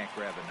batter can't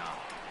grab a knock.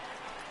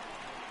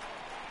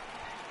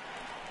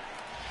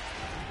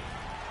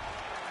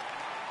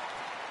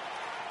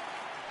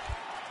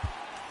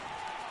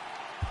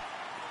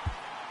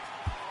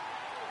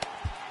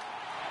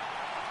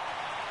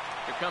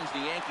 Here comes the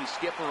Yankee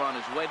skipper on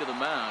his way to the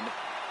mound.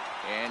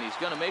 And he's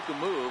going to make a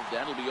move.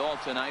 That'll be all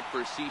tonight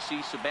for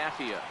CC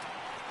Sabathia.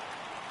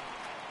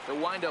 He'll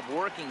wind up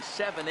working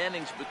 7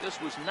 innings, but this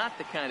was not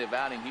the kind of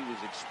outing he was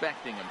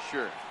expecting, I'm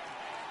sure.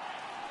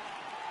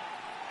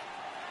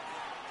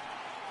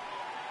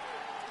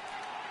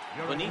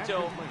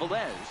 Benito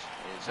Velez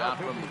is out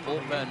from the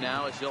bullpen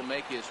now as he'll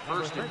make his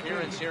first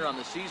appearance here on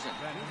the season.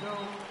 Benito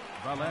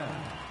Velez.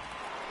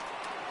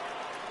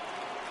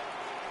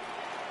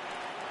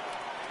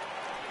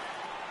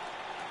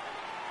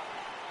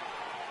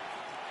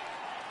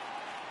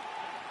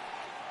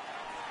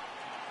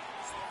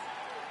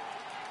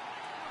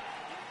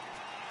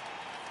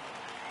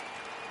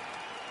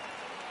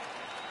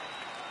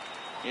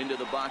 Into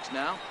the box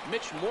now,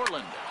 Mitch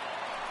Moreland.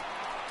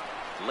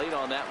 Late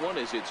on that one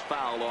as it's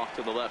fouled off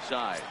to the left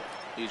side.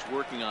 He's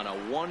working on a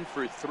 1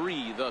 for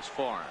 3 thus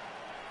far.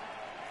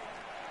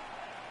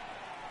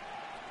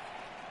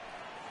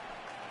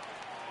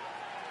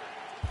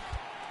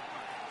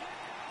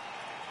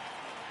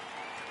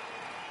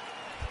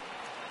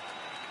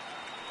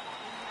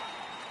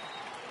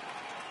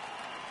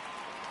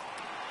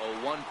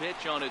 A 1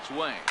 pitch on its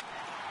way.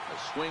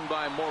 A swing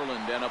by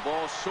Moreland and a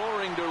ball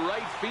soaring to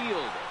right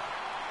field.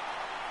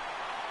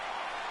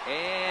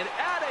 And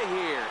out of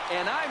here,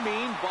 and I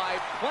mean by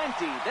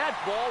plenty. That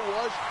ball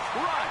was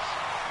crushed.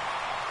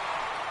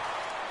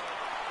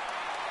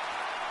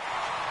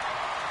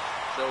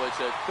 So it's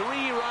a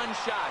 3-run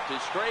shot to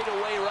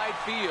straightaway right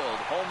field.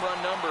 Home run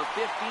number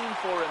 15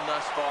 for him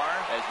thus far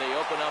as they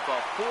open up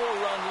a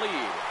 4-run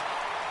lead.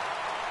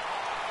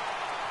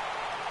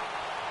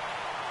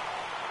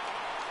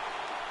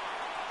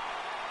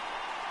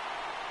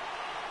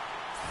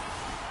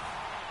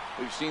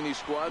 We've seen these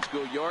squads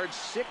go yards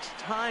 6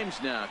 times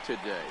now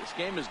today. This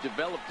game has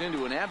developed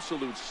into an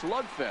absolute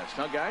slugfest,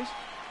 huh, guys?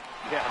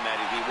 Yeah,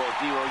 Matty V. Well,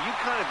 D-Roll, you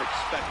kind of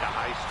expect a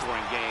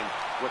high-scoring game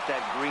with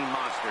that green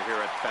monster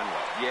here at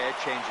Fenway. Yeah, it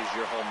changes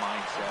your whole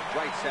mindset.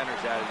 Right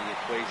center's out of the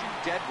equation.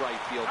 Dead right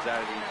field's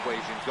out of the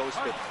equation. Goes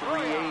to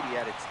 380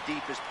 at its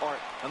deepest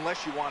part.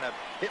 Unless you want to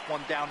hit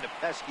one down the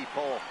pesky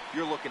pole,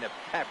 you're looking to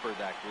pepper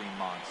that green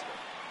monster.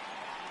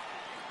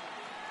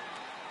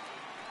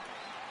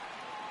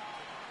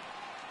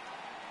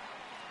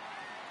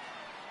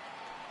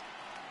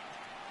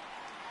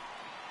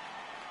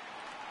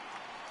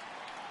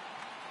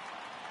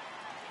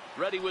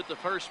 Ready with the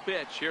first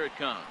pitch. Here it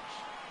comes.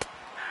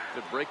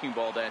 Good breaking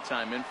ball that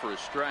time, in for a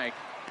strike.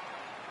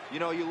 You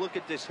know, you look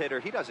at this hitter.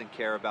 He doesn't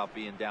care about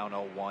being down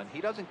 0-1. He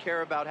doesn't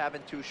care about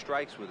having 2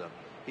 strikes with him.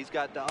 He's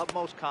got the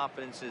utmost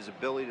confidence in his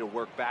ability to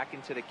work back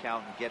into the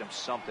count and get him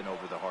something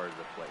over the heart of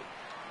the plate.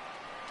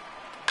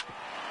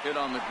 Hit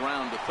on the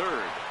ground to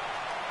third.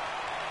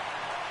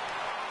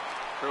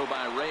 Throw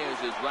by Reyes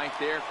is right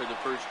there for the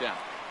first out.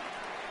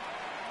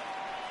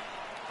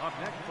 Up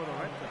next for the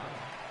Red Sox,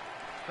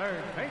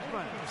 third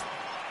baseman,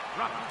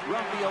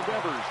 Rafael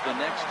Devers the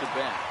next to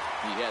bat.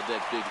 He had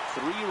that big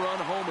 3-run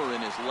homer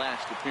in his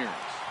last appearance.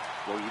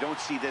 Well, you don't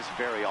see this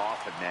very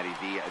often, Matty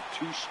V. A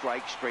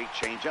 2-strike straight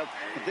changeup.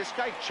 This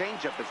guy's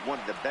changeup is one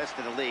of the best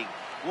in the league.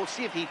 We'll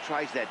see if he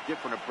tries that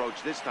different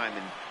approach this time,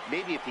 and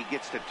maybe if he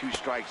gets to 2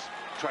 strikes,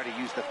 try to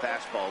use the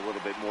fastball a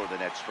little bit more than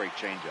that straight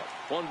changeup.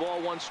 1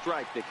 ball, 1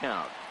 strike to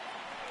count.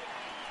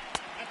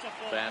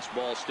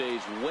 Fastball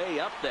stays way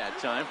up that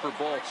time for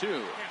ball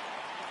 2.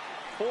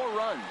 4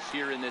 runs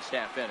here in this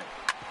half inning.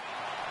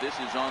 This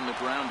is on the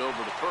ground over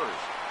to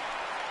first.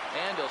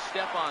 And he'll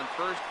step on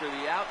first for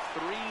the out,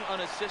 3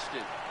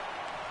 unassisted.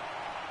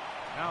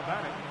 now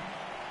batting,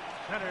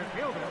 center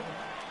fielder,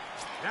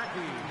 Jackie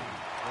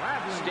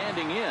Bradley.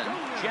 Standing in,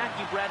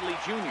 Jackie Bradley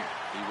Jr.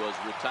 He was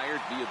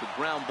retired via the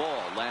ground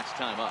ball last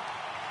time up.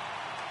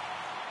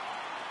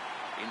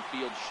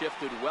 Infield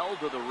shifted well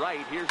to the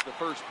right. Here's the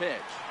first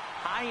pitch.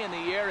 High in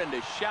the air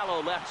into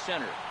shallow left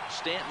center.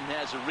 Stanton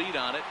has a read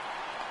on it.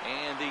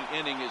 And the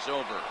inning is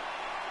over.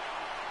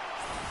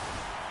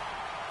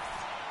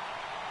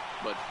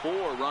 But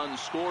 4 runs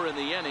score in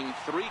the inning,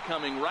 3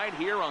 coming right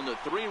here on the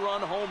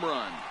 3-run home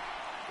run.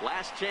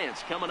 Last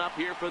chance coming up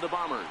here for the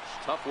Bombers.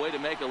 Tough way to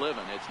make a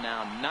living. It's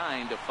now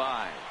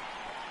 9-5.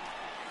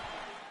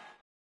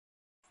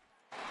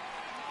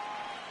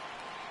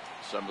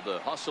 Some of the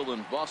hustle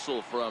and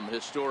bustle from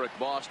historic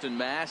Boston,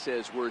 Mass,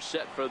 as we're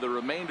set for the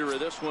remainder of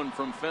this one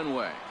from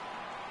Fenway.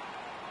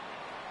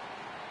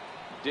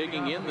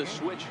 Digging in the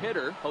switch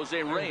hitter,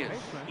 Jose Reyes.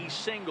 He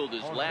singled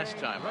his last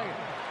time up.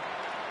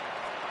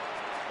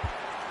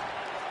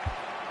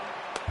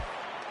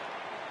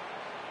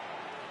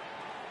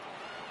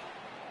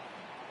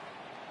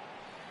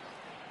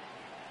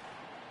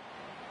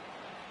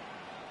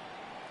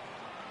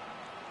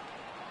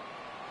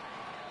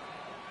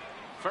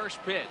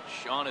 First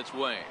pitch on its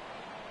way.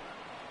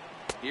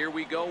 Here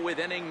we go with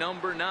inning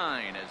number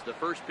 9 as the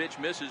first pitch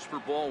misses for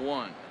ball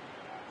 1.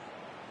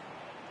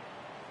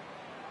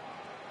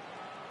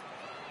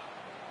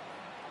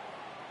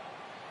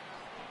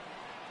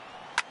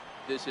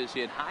 This is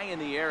hit high in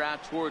the air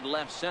out toward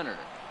left center.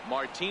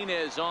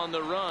 Martinez on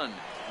the run.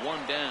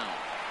 1 down.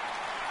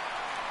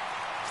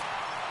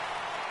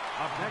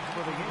 Up next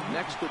for the Yankees.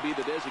 Next will be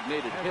the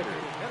designated hitter,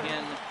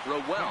 Ken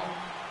Rowell.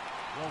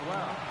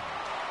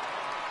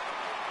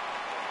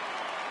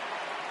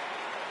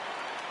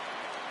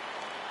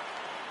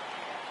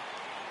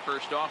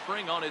 First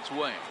offering on its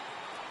way.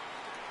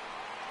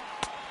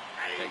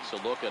 Takes a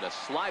look at a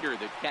slider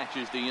that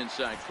catches the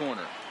inside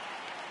corner.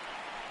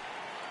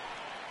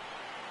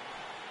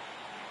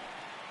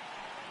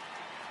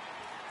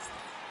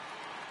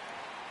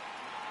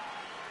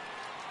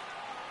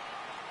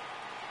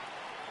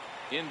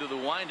 Into the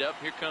windup.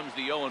 Here comes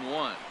the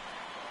 0-1.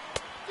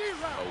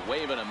 A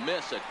wave and a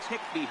miss, a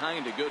tick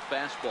behind a good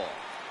fastball.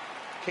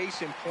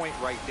 Case in point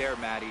right there,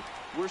 Matty.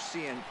 We're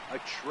seeing a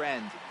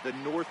trend, the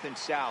north and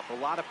south. A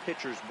lot of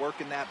pitchers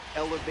working that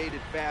elevated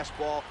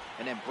fastball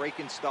and then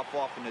breaking stuff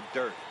off in the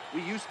dirt.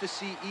 We used to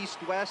see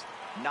east-west,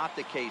 not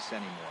the case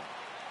anymore.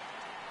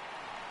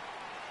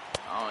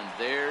 Oh, and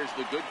there's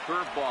the good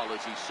curveball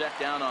as he's set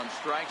down on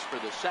strikes for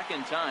the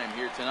second time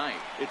here tonight.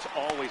 It's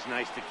always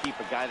nice to keep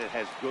a guy that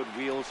has good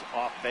wheels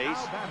off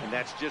base, and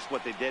that's just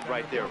what they did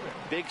right there.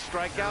 Big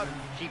strikeout,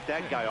 keep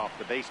that guy off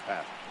the base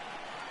path.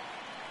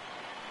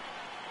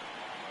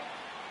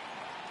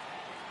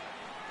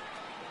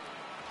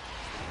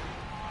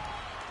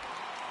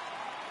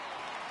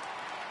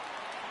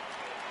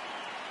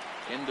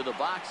 Into the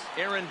box,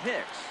 Aaron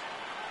Hicks.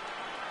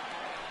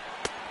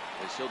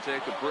 As he'll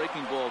take a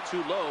breaking ball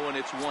too low, and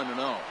it's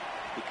 1-0.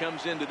 He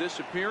comes into this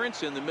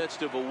appearance in the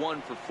midst of a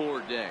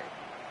 1-for-4 day.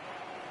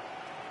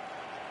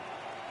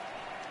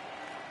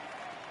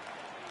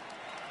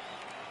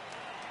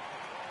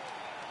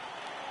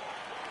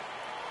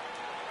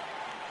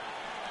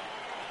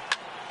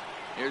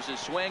 Here's a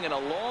swing and a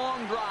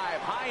long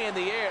drive high in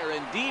the air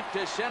and deep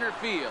to center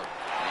field.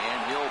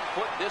 And he'll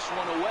put this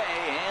one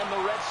away, and the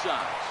Red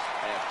Sox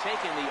have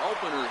taken the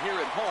opener here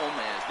at home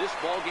as this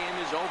ball game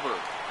is over.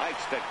 I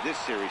expect this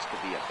series to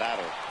be a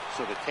battle,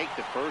 so to take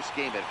the first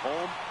game at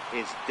home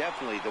is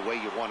definitely the way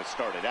you want to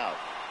start it out.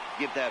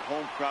 Give that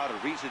home crowd a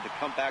reason to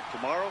come back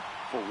tomorrow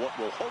for what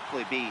will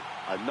hopefully be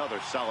another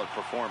solid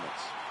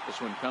performance. This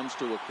one comes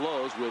to a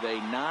close with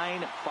a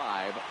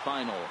 9-5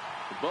 final.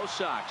 Both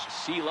Sox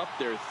seal up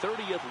their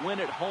 30th win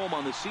at home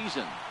on the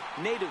season.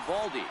 Nate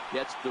Eovaldi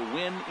gets the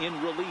win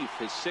in relief,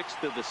 his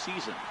 6th of the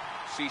season.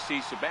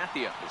 CC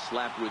Sabathia is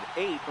slapped with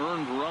 8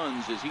 earned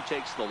runs as he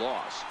takes the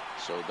loss.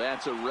 So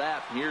that's a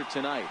wrap here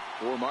tonight.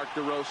 For Mark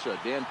DeRosa,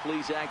 Dan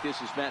Plesac,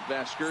 this is Matt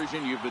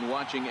Vasgersian. You've been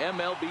watching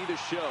MLB The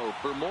Show.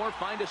 For more,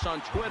 find us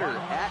on Twitter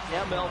at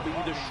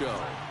MLB The Show.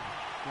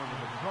 For the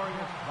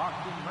victorious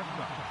Boston Red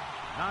Sox,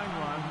 9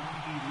 runs,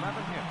 11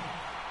 hits,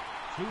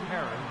 2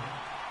 errors,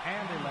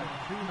 and they left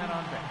 2 men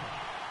on base.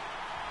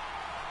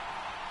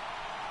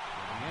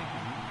 For the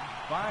Yankees,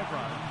 5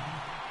 runs,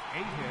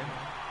 8 hits,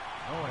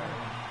 no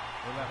errors.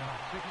 They left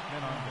 6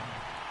 men on base.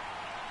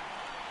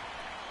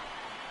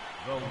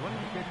 The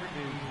winning pitcher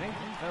is Nate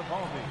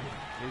Eovaldi.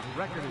 His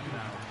record is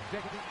now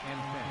 6-10.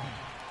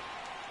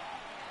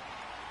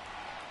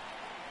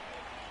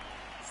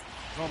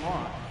 The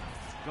loss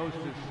goes to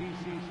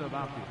CC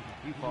Sabathia.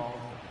 He falls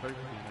to 13-4.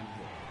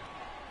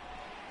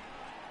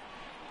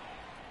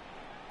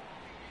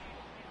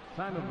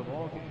 Time of the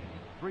ball game,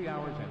 3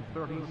 hours and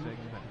 36 minutes.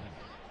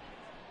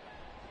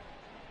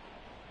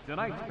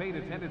 Tonight's paid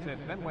attendance at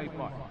Fenway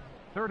Park,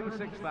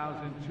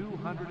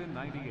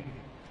 36,298.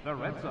 The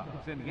Red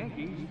Sox and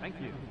Yankees, thank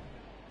you.